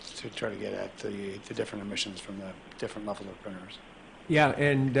for us to try to get at the different emissions from the different level of printers. Yeah,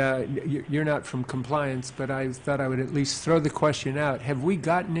 and you're not from compliance, but I thought I would at least throw the question out. Have we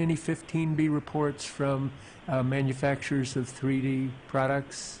gotten any 15B reports from manufacturers of 3D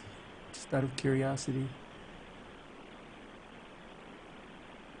products, just out of curiosity?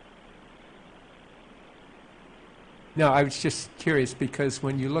 No, I was just curious because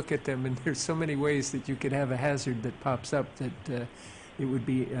when you look at them, and there's so many ways that you could have a hazard that pops up, that it would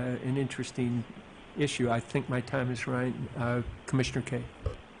be an interesting issue. I think my time is right. Commissioner Kaye.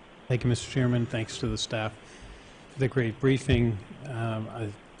 Thank you, Mr. Chairman. Thanks to the staff for the great briefing.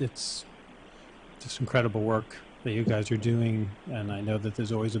 It's just incredible work that you guys are doing, and I know that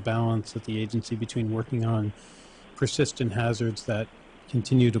there's always a balance at the agency between working on persistent hazards that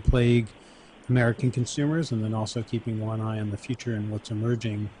continue to plague American consumers and then also keeping one eye on the future and what's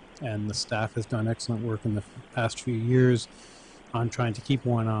emerging. And the staff has done excellent work in the past few years on trying to keep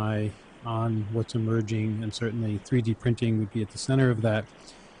one eye on what's emerging, and certainly 3D printing would be at the center of that.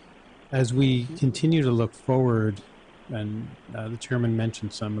 As we continue to look forward, and the chairman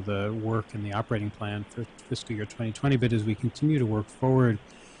mentioned some of the work in the operating plan for fiscal year 2020, but as we continue to work forward,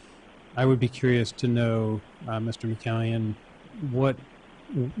 I would be curious to know, Mr. McCallion, what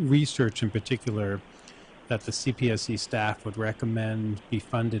research in particular that the CPSC staff would recommend be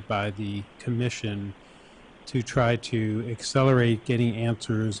funded by the Commission to try to accelerate getting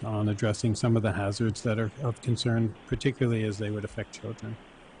answers on addressing some of the hazards that are of concern, particularly as they would affect children.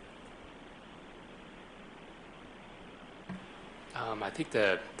 I think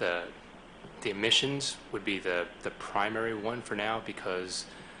the emissions would be the primary one for now, because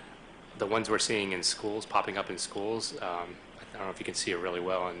the ones we're seeing in schools, popping up in schools, I don't know if you can see it really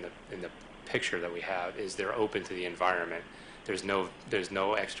well in the picture that we have, is they're open to the environment. There's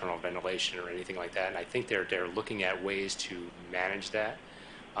no external ventilation or anything like that, and I think they're looking at ways to manage that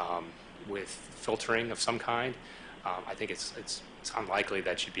with filtering of some kind. I think it's unlikely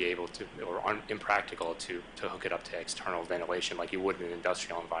that you'd be able to, or impractical to hook it up to external ventilation like you would in an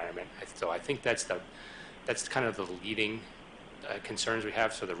industrial environment. So I think that's kind of the leading concerns we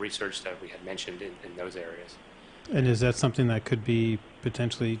have. So the research that we had mentioned in those areas. And is that something that could be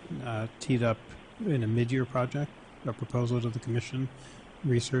potentially teed up in a mid-year project, a proposal to the Commission,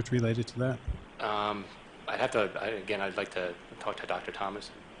 research related to that? I'd like to talk to Dr. Thomas.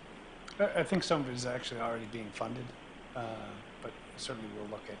 I think some of it is actually already being funded, but certainly we'll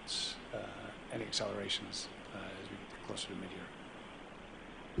look at any accelerations as we get closer to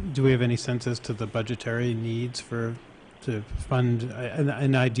mid-year. Do we have any sense as to the budgetary needs to fund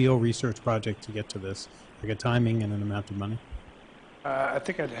an ideal research project to get to this, like a timing and an amount of money? I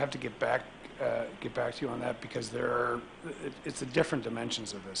think I'd have to get back to you on that, because it's the different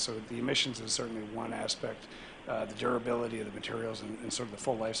dimensions of this. So the emissions is certainly one aspect. The durability of the materials and sort of the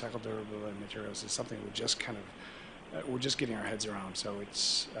full life cycle durability of materials is something we're just getting our heads around. So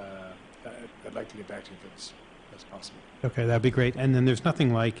it's I'd like to get back to you if it's possible. Okay, that'd be great. And then there's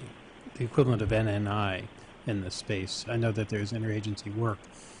nothing like the equivalent of NNI in this space. I know that there's interagency work,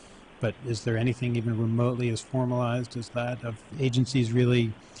 but is there anything even remotely as formalized as that, of agencies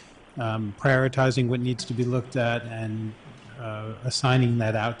really prioritizing what needs to be looked at and assigning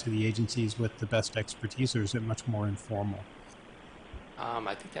that out to the agencies with the best expertise, or is it much more informal?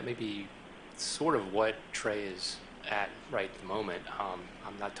 I think that may be sort of what Trey is at right at the moment.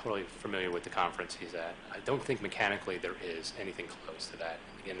 I'm not totally familiar with the conference he's at. I don't think mechanically there is anything close to that.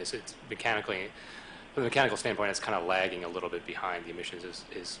 Again, it's mechanically, from a mechanical standpoint, it's kind of lagging a little bit behind. The emissions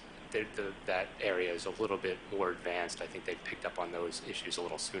that area is a little bit more advanced. I think they picked up on those issues a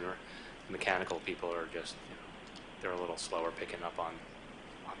little sooner. The mechanical people are just, they're a little slower picking up on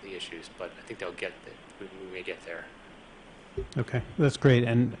the issues, but I think they'll get we may get there. Okay, that's great.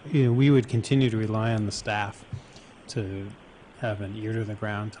 And we would continue to rely on the staff to have an ear to the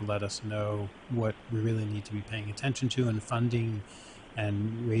ground to let us know what we really need to be paying attention to and funding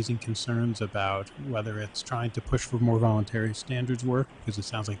and raising concerns about whether it's trying to push for more voluntary standards work, because it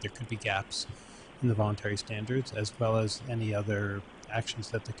sounds like there could be gaps in the voluntary standards, as well as any other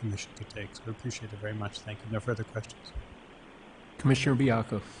actions that the Commission could take. So I appreciate it very much. Thank you. No further questions. Commissioner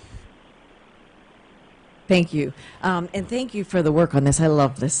Bianco. Thank you. And thank you for the work on this. I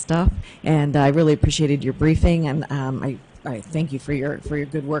love this stuff, and I really appreciated your briefing, and I thank you for your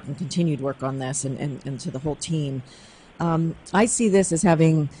good work and continued work on this, and to the whole team. I see this as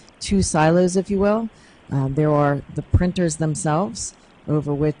having two silos, if you will. There are the printers themselves,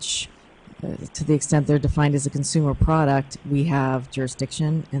 over which, to the extent they're defined as a consumer product, we have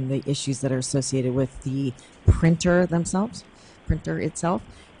jurisdiction and the issues that are associated with the printer itself,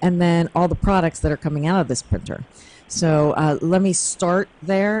 and then all the products that are coming out of this printer. So let me start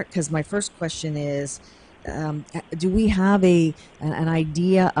there, because my first question is, do we have an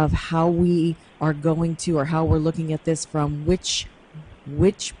idea of how we are going to, or how we're looking at this, from which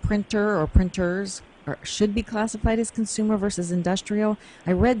printer or printers should be classified as consumer versus industrial?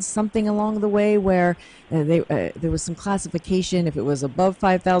 I read something along the way where there was some classification. If it was above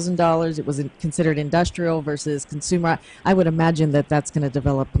 $5,000, it was considered industrial versus consumer. I would imagine that that's going to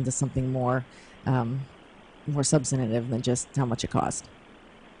develop into something more substantive than just how much it costs.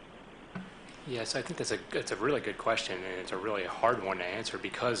 Yes, I think that's a really good question, and it's a really hard one to answer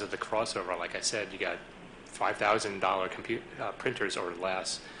because of the crossover. Like I said, you got $5,000 printers or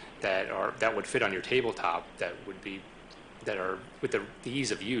less that would fit on your tabletop, that are with the ease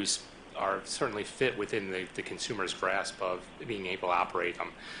of use, are certainly fit within the consumer's grasp of being able to operate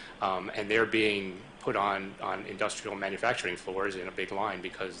them, and they're being put on industrial manufacturing floors in a big line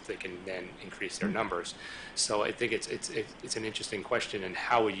because they can then increase their numbers. So I think it's an interesting question, and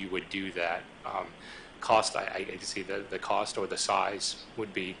how you would do that. Cost, I can see the cost or the size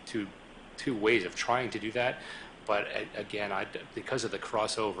would be two ways of trying to do that. But again, because of the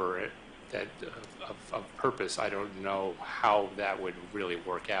crossover of purpose, I don't know how that would really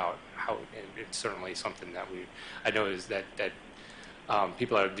work out. And it's certainly something that I know is that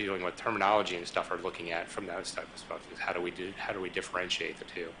people that are dealing with terminology and stuff are looking at from that type of stuff. Is how do we differentiate the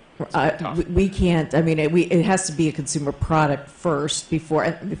two? We can't. I mean, it has to be a consumer product first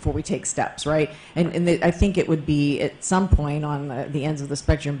before we take steps, right? And I think it would be at some point on the ends of the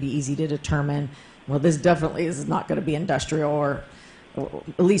spectrum be easy to determine. Well, this definitely is not going to be industrial, or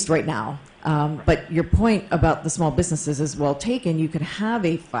at least right now. But your point about the small businesses is well taken. You could have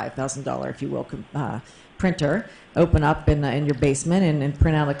a $5,000, if you will, printer open up in your basement and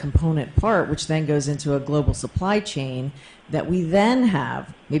print out a component part, which then goes into a global supply chain that we then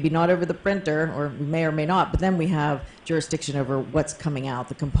have, maybe not over the printer, or we may or may not, but then we have jurisdiction over what's coming out,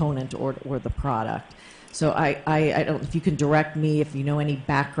 the component or the product. So I don't know if you can direct me, if you know any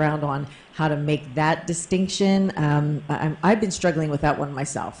background on how to make that distinction. I've been struggling with that one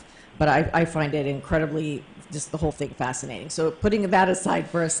myself, but I find it incredibly, just the whole thing fascinating. So putting that aside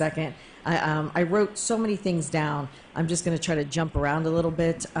for a second, I wrote so many things down. I'm just going to try to jump around a little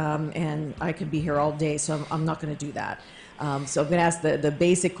bit, and I could be here all day, so I'm not going to do that. So I'm going to ask the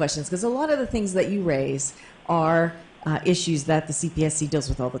basic questions, because a lot of the things that you raise are issues that the CPSC deals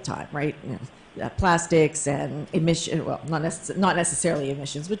with all the time, right? Plastics and emission, well, not necessarily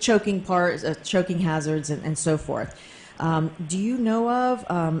emissions, but choking hazards and so forth. Do you know of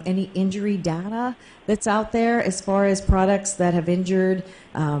any injury data that's out there as far as products that have injured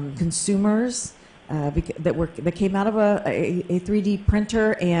consumers that came out of a 3D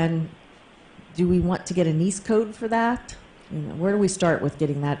printer? And do we want to get a NIST code for that? Where do we start with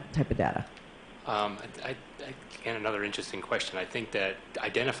getting that type of data? Again, another interesting question. I think that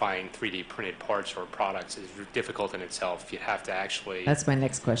identifying 3D printed parts or products is difficult in itself. You have to actually... That's my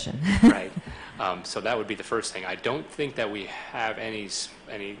next question. Right. So that would be the first thing. I don't think that we have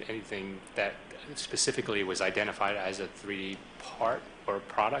anything that specifically was identified as a 3D part or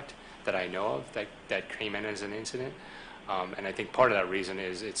product that I know of that came in as an incident. And I think part of that reason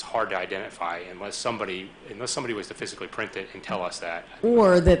is it's hard to identify unless somebody was to physically print it and tell us that.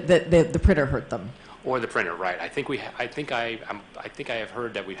 Or that the printer hurt them. Or the printer, right? I think I have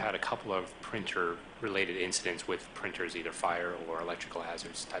heard that we've had a couple of printer-related incidents with printers, either fire or electrical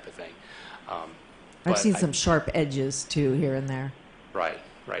hazards type of thing. I've But seen some sharp edges too here and there. Right.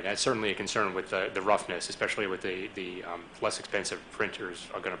 That's certainly a concern with the roughness, especially with the less expensive printers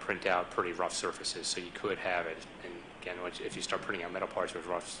are going to print out pretty rough surfaces, so you could have it. And again, if you start printing out metal parts with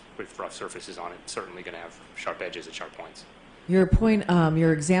rough surfaces on it, it's certainly going to have sharp edges at sharp points. Your point,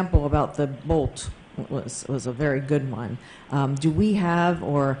 your example about the bolt was a very good one. Do we have,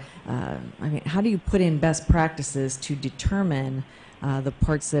 or how do you put in best practices to determine the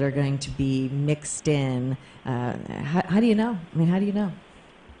parts that are going to be mixed in? How do you know? How do you know?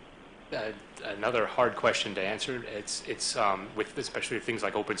 Another hard question to answer. It's with especially things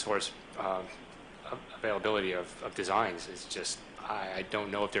like open source availability of designs. It's just I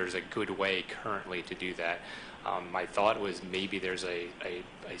don't know if there's a good way currently to do that. My thought was maybe there's a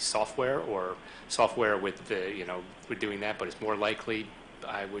software with with doing that, but it's more likely,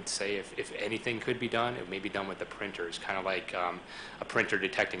 I would say, if anything could be done, it may be done with the printers, kind of like a printer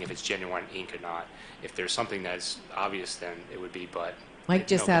detecting if it's genuine ink or not. If there's something that's obvious, then it would be, but Mike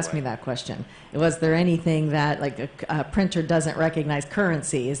just asked me that question. Was there anything that, like a printer doesn't recognize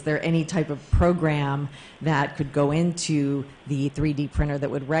currency? Is there any type of program that could go into the 3D printer that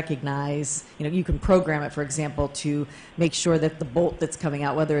would recognize, you can program it, for example, to make sure that the bolt that's coming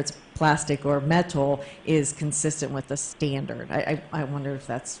out, whether it's plastic or metal, is consistent with the standard? I wonder if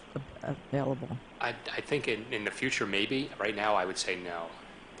that's available. I think in the future, maybe. Right now, I would say no.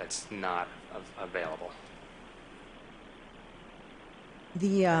 That's not available.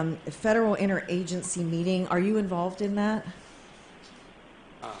 The federal interagency meeting, are you involved in that?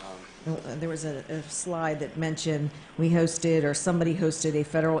 There was a slide that mentioned we hosted, or somebody hosted, a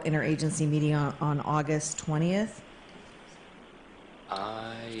federal interagency meeting on August 20th.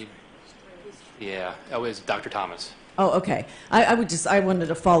 Yeah, that was Dr. Thomas. Oh, okay. I wanted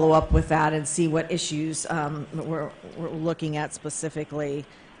to follow up with that and see what issues we're looking at specifically.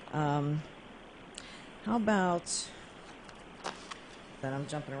 How about... that I'm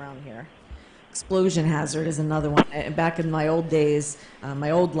jumping around here. Explosion hazard is another one. Back in my old days, my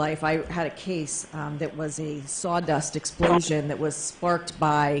old life, I had a case that was a sawdust explosion that was sparked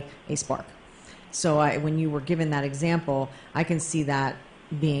by a spark. So when you were given that example, I can see that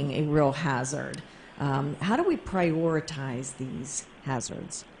being a real hazard. How do we prioritize these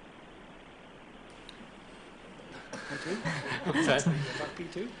hazards?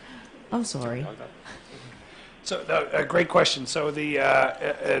 P2? I'm sorry. So, a great question. So,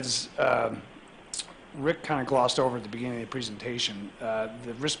 as Rick kind of glossed over at the beginning of the presentation,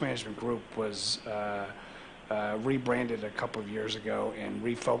 the risk management group was rebranded a couple of years ago and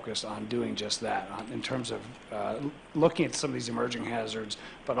refocused on doing just that, in terms of looking at some of these emerging hazards,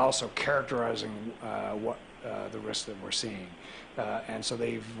 but also characterizing what the risks that we're seeing. And so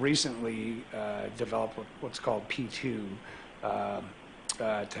they've recently developed what's called P2,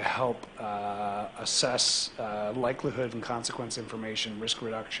 to help assess likelihood and consequence information, risk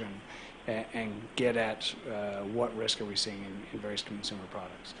reduction, and get at what risk are we seeing in various consumer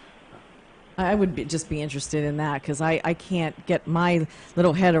products. I would just be interested in that, because I can't get my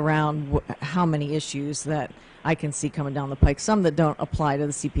little head around how many issues that I can see coming down the pike. Some that don't apply to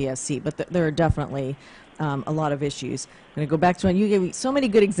the CPSC, but there are definitely a lot of issues. I'm going to go back to when you gave me so many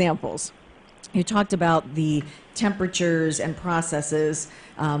good examples. You talked about the temperatures and processes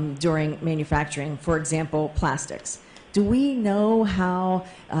during manufacturing, for example, plastics. Do we know how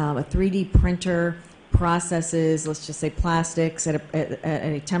a 3D printer processes, let's just say plastics, at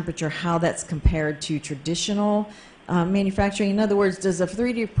a temperature, how that's compared to traditional manufacturing? In other words, does a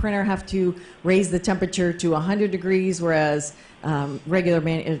 3D printer have to raise the temperature to 100 degrees, whereas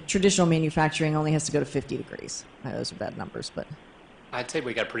traditional manticaturing only has to go to 50 degrees? Those are bad numbers, but... I'd say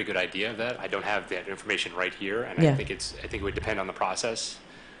we got a pretty good idea of that. I don't have that information right here, and Yeah. I think it would depend on the process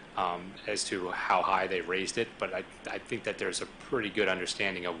as to how high they raised it. But I think that there's a pretty good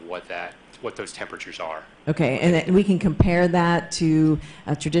understanding of what those temperatures are. Okay, and then we can compare that to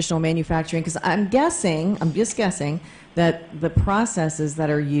traditional manufacturing, because I'm just guessing, that the processes that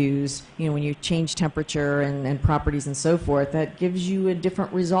are used, when you change temperature and properties and so forth, that gives you a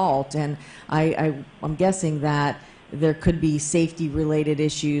different result. And I'm guessing that there could be safety-related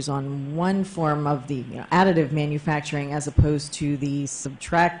issues on one form of the additive manufacturing as opposed to the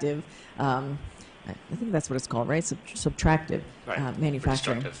subtractive. I think that's what it's called, right? Subtractive Right.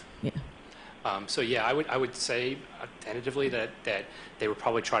 manufacturing. Destructive. Yeah. So yeah, I would say tentatively that they would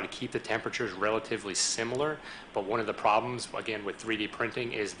probably try to keep the temperatures relatively similar, but one of the problems, again, with 3D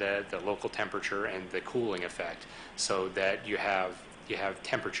printing is the local temperature and the cooling effect, so that you have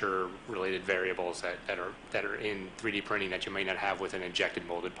temperature-related variables that are in 3D printing that you may not have with an injected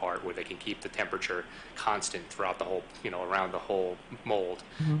molded part, where they can keep the temperature constant throughout the whole, around the whole mold,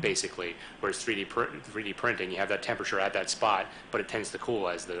 basically. Whereas 3D printing, you have that temperature at that spot, but it tends to cool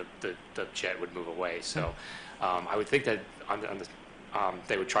as the jet would move away. So I would think that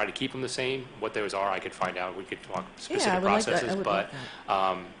they would try to keep them the same. What those are, I could find out. We could talk specific processes, but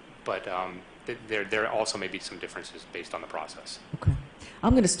there also may be some differences based on the process. Okay.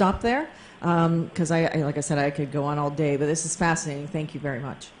 I'm going to stop there because, like I said, I could go on all day, but this is fascinating. Thank you very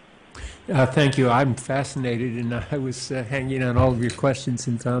much. Thank you. I'm fascinated, and I was hanging on all of your questions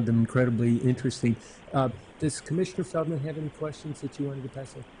and found them incredibly interesting. Does Commissioner Feldman have any questions that you wanted to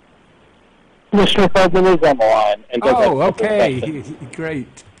pass on? Commissioner Feldman is on the line. And okay.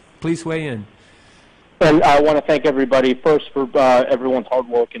 Great. Please weigh in. And I want to thank everybody first for everyone's hard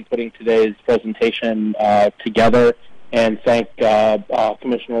work in putting today's presentation together, and thank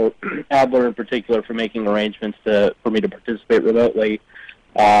Commissioner Adler in particular for making arrangements for me to participate remotely.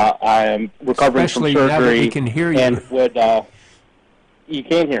 I am recovering Especially from now that surgery. we can hear you. And you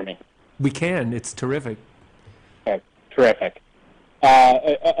can hear me? We can. It's terrific. Okay, terrific.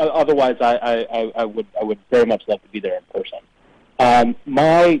 Otherwise, I would very much love to be there in person.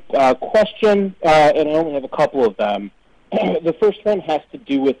 My question, and I only have a couple of them. The first one has to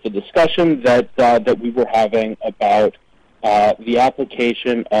do with the discussion that we were having about the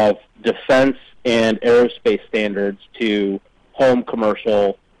application of defense and aerospace standards to home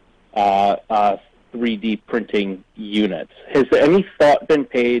commercial 3D printing units. Has any thought been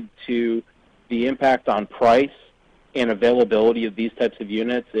paid to the impact on price and availability of these types of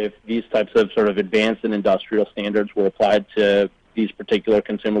units if these types of sort of advanced and industrial standards were applied to these particular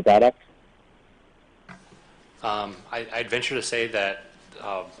consumer products? I'd venture to say that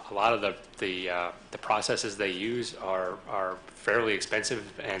a lot of the processes they use are fairly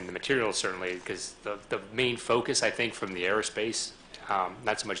expensive, and the materials certainly, because the main focus, I think, from the aerospace,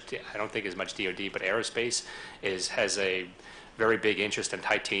 not so much, I don't think as much DoD, but aerospace has a very big interest in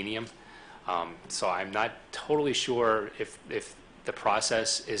titanium. So I'm not totally sure if the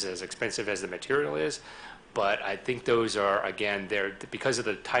process is as expensive as the material is, but I think those are, again, they're because of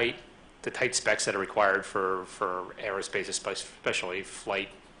the tight specs that are required for aerospace, especially flight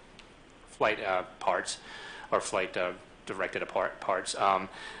parts or flight directed parts.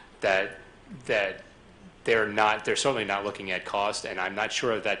 That they're certainly not looking at cost, and I'm not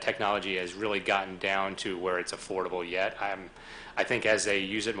sure if that technology has really gotten down to where it's affordable yet. I think as they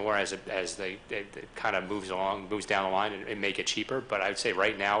use it more, as they kind of moves down the line, it may get cheaper. But I would say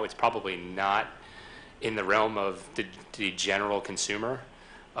right now it's probably not in the realm of the general consumer.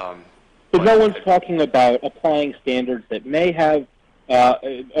 But no one's talking about applying standards that may have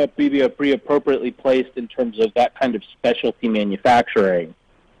be appropriately placed in terms of that kind of specialty manufacturing.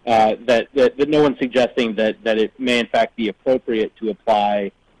 That no one's suggesting that it may in fact be appropriate to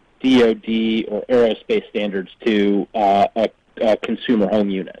apply DoD or aerospace standards to a consumer home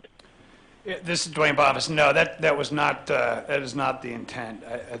unit. Yeah, this is Dwayne Bovis. No, that was not that is not the intent.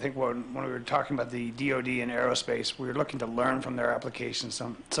 I think when we were talking about the DoD and aerospace, we were looking to learn from their applications,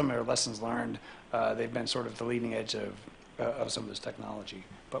 some of their lessons learned. They've been sort of the leading edge of some of this technology,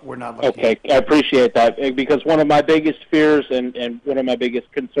 but we're not looking. Okay, I appreciate that, because one of my biggest fears and one of my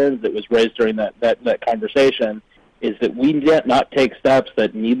biggest concerns that was raised during that conversation is that we not take steps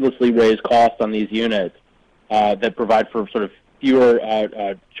that needlessly raise costs on these units that provide for sort of fewer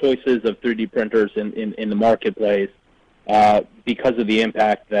choices of 3D printers in the marketplace because of the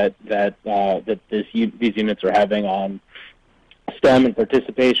impact that these units are having on STEM and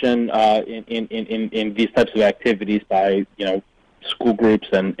participation in these types of activities by school groups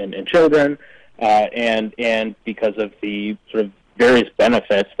and children, and because of the sort of various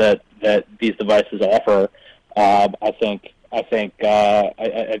benefits that these devices offer. I think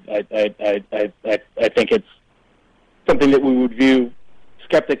it's something that we would view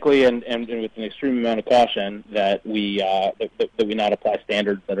skeptically and with an extreme amount of caution that we not apply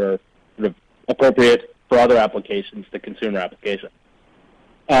standards that are sort of appropriate for other applications to consumer applications.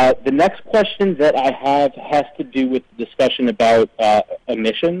 The next question that I have has to do with the discussion about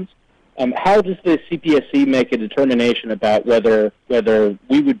emissions. How does the CPSC make a determination about whether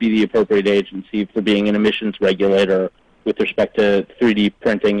we would be the appropriate agency for being an emissions regulator with respect to 3D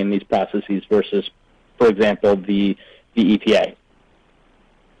printing in these processes versus, for example, the EPA?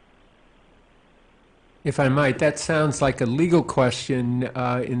 If I might, that sounds like a legal question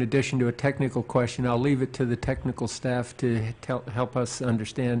in addition to a technical question. I'll leave it to the technical staff to help us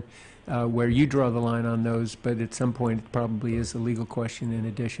understand where you draw the line on those, but at some point it probably is a legal question in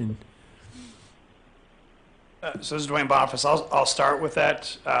addition. So this is Dwayne Boniface. I'll start with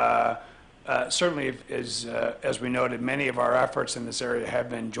that. Certainly, as we noted, many of our efforts in this area have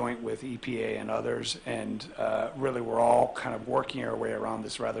been joint with EPA and others, and really we're all kind of working our way around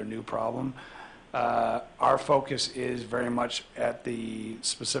this rather new problem. Our focus is very much at the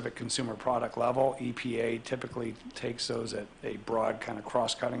specific consumer product level. EPA typically takes those at a broad kind of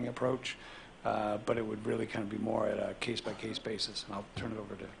cross-cutting approach, but it would really kind of be more at a case-by-case basis. And I'll turn it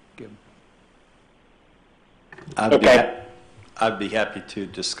over to Gib. I'd be happy to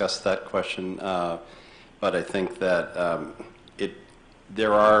discuss that question, but I think that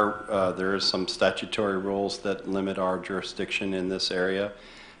there is some statutory rules that limit our jurisdiction in this area.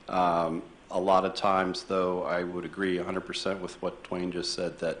 A lot of times, though, I would agree 100% with what Dwayne just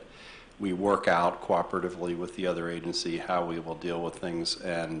said, that we work out cooperatively with the other agency how we will deal with things,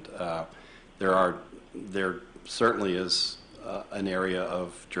 and there certainly is an area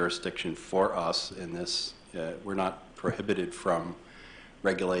of jurisdiction for us in this. We're not prohibited from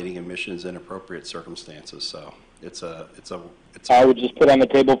regulating emissions in appropriate circumstances, so I would just put on the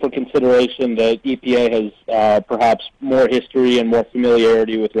table for consideration that EPA has perhaps more history and more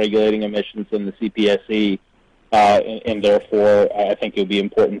familiarity with regulating emissions than the CPSC, and therefore I think it would be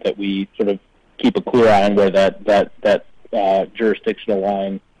important that we sort of keep a clear eye on where that jurisdictional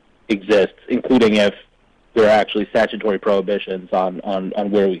line exists, including if there are actually statutory prohibitions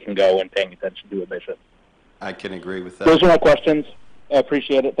on where we can go and paying attention to emissions. I can agree with that. Those are my questions. I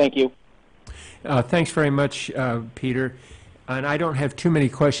appreciate it. Thank you. Thanks very much, Peter. And I don't have too many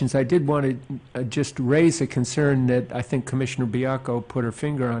questions. I did want to just raise a concern that I think Commissioner Baiocco put her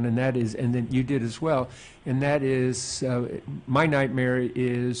finger on, and that is, and then you did as well, and that is, my nightmare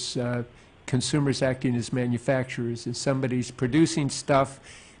is consumers acting as manufacturers. If somebody's producing stuff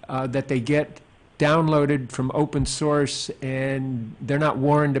that they get downloaded from open source and they're not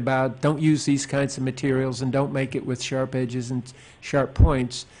warned about, don't use these kinds of materials and don't make it with sharp edges and sharp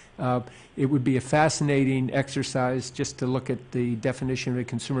points. It would be a fascinating exercise just to look at the definition of a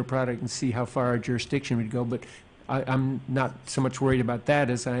consumer product and see how far our jurisdiction would go, but I'm not so much worried about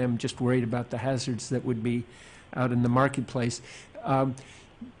that as I am just worried about the hazards that would be out in the marketplace.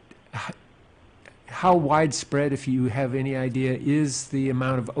 How widespread, if you have any idea, is the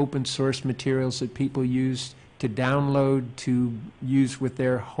amount of open source materials that people use to download to use with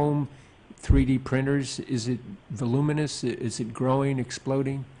their home 3D printers? Is it voluminous? Is it growing,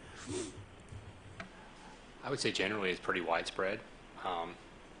 exploding? I would say generally it's pretty widespread.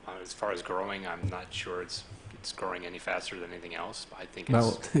 As far as growing, I'm not sure it's growing any faster than anything else. I think it's,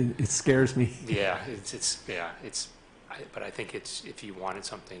 well, it scares me. Yeah, but I think it's, if you wanted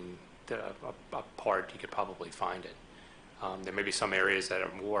something, a part, you could probably find it. There may be some areas that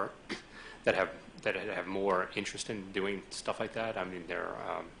are more that have more interest in doing stuff like that. I mean,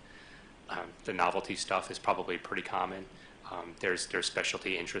 the novelty stuff is probably pretty common. There's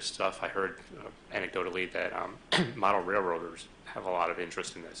specialty interest stuff. I heard anecdotally that model railroaders have a lot of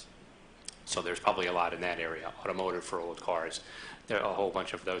interest in this. So there's probably a lot in that area. Automotive for old cars. There are a whole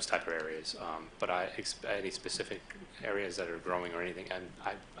bunch of those type of areas. But any specific areas that are growing or anything,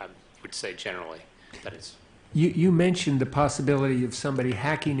 I would say generally that it's. You mentioned the possibility of somebody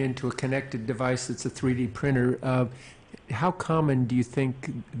hacking into a connected device that's a 3D printer. How common do you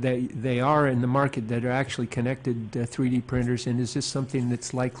think they are in the market that are actually connected 3D printers, and is this something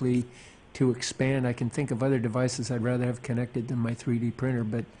that's likely to expand? I can think of other devices I'd rather have connected than my 3D printer,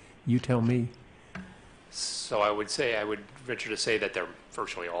 but you tell me. So I would venture to say that they're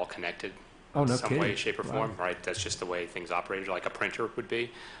virtually all connected Oh, no in some kidding. way, shape, or form, Wow. right? That's just the way things operate, like a printer would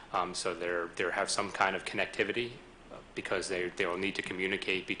be. So they have some kind of connectivity because they will need to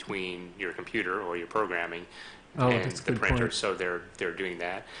communicate between your computer or your programming and that's a the good printer. point. So they're doing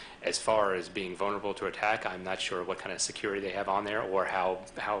that. As far as being vulnerable to attack, I'm not sure what kind of security they have on there or how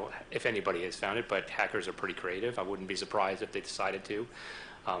if anybody has found it. But hackers are pretty creative. I wouldn't be surprised if they decided to.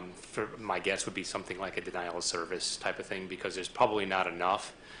 My guess would be something like a denial of service type of thing, because there's probably not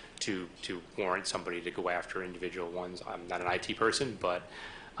enough to warrant somebody to go after individual ones. I'm not an IT person, but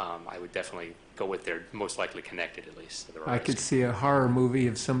I would definitely go with they're most likely connected, at least. To the I could see a horror movie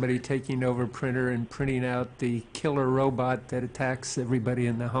of somebody taking over a printer and printing out the killer robot that attacks everybody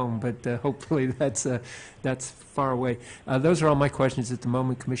in the home, but hopefully that's far away. Those are all my questions at the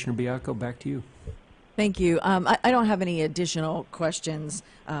moment. Commissioner Baiocco, back to you. Thank you. I don't have any additional questions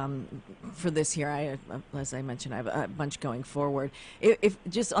for this here. As I mentioned, I have a bunch going forward. If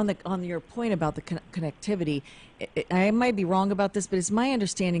just on your point about the connectivity, I might be wrong about this, but it's my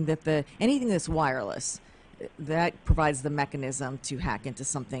understanding that anything that's wireless, that provides the mechanism to hack into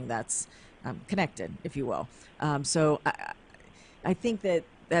something that's connected, if you will. So I think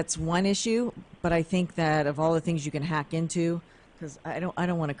that's one issue, but I think that of all the things you can hack into, because I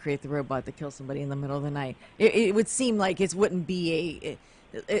don't want to create the robot that kills somebody in the middle of the night. It would seem like it wouldn't be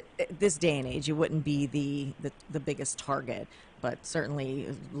this day and age, it wouldn't be the biggest target, but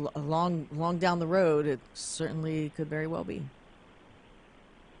certainly long down the road, it certainly could very well be.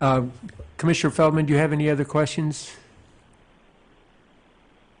 Commissioner Feldman, do you have any other questions?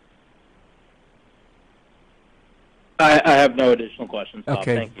 I have no additional questions, Bob.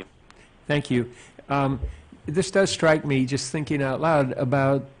 Okay. Thank you. Thank you. This does strike me, just thinking out loud,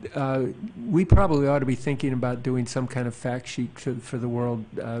 about we probably ought to be thinking about doing some kind of fact sheet for the world,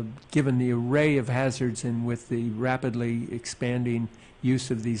 given the array of hazards and with the rapidly expanding use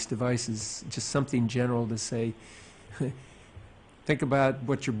of these devices, just something general to say, think about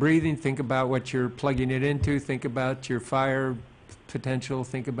what you're breathing, think about what you're plugging it into, think about your fire potential,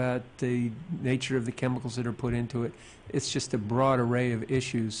 think about the nature of the chemicals that are put into it. It's just a broad array of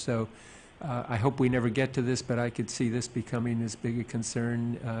issues. So I hope we never get to this, but I could see this becoming as big a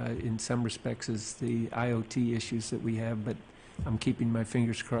concern in some respects as the IoT issues that we have, but I'm keeping my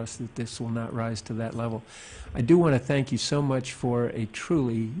fingers crossed that this will not rise to that level. I do want to thank you so much for a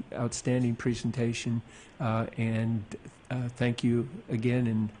truly outstanding presentation, and thank you again,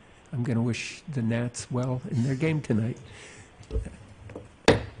 and I'm going to wish the Nats well in their game tonight.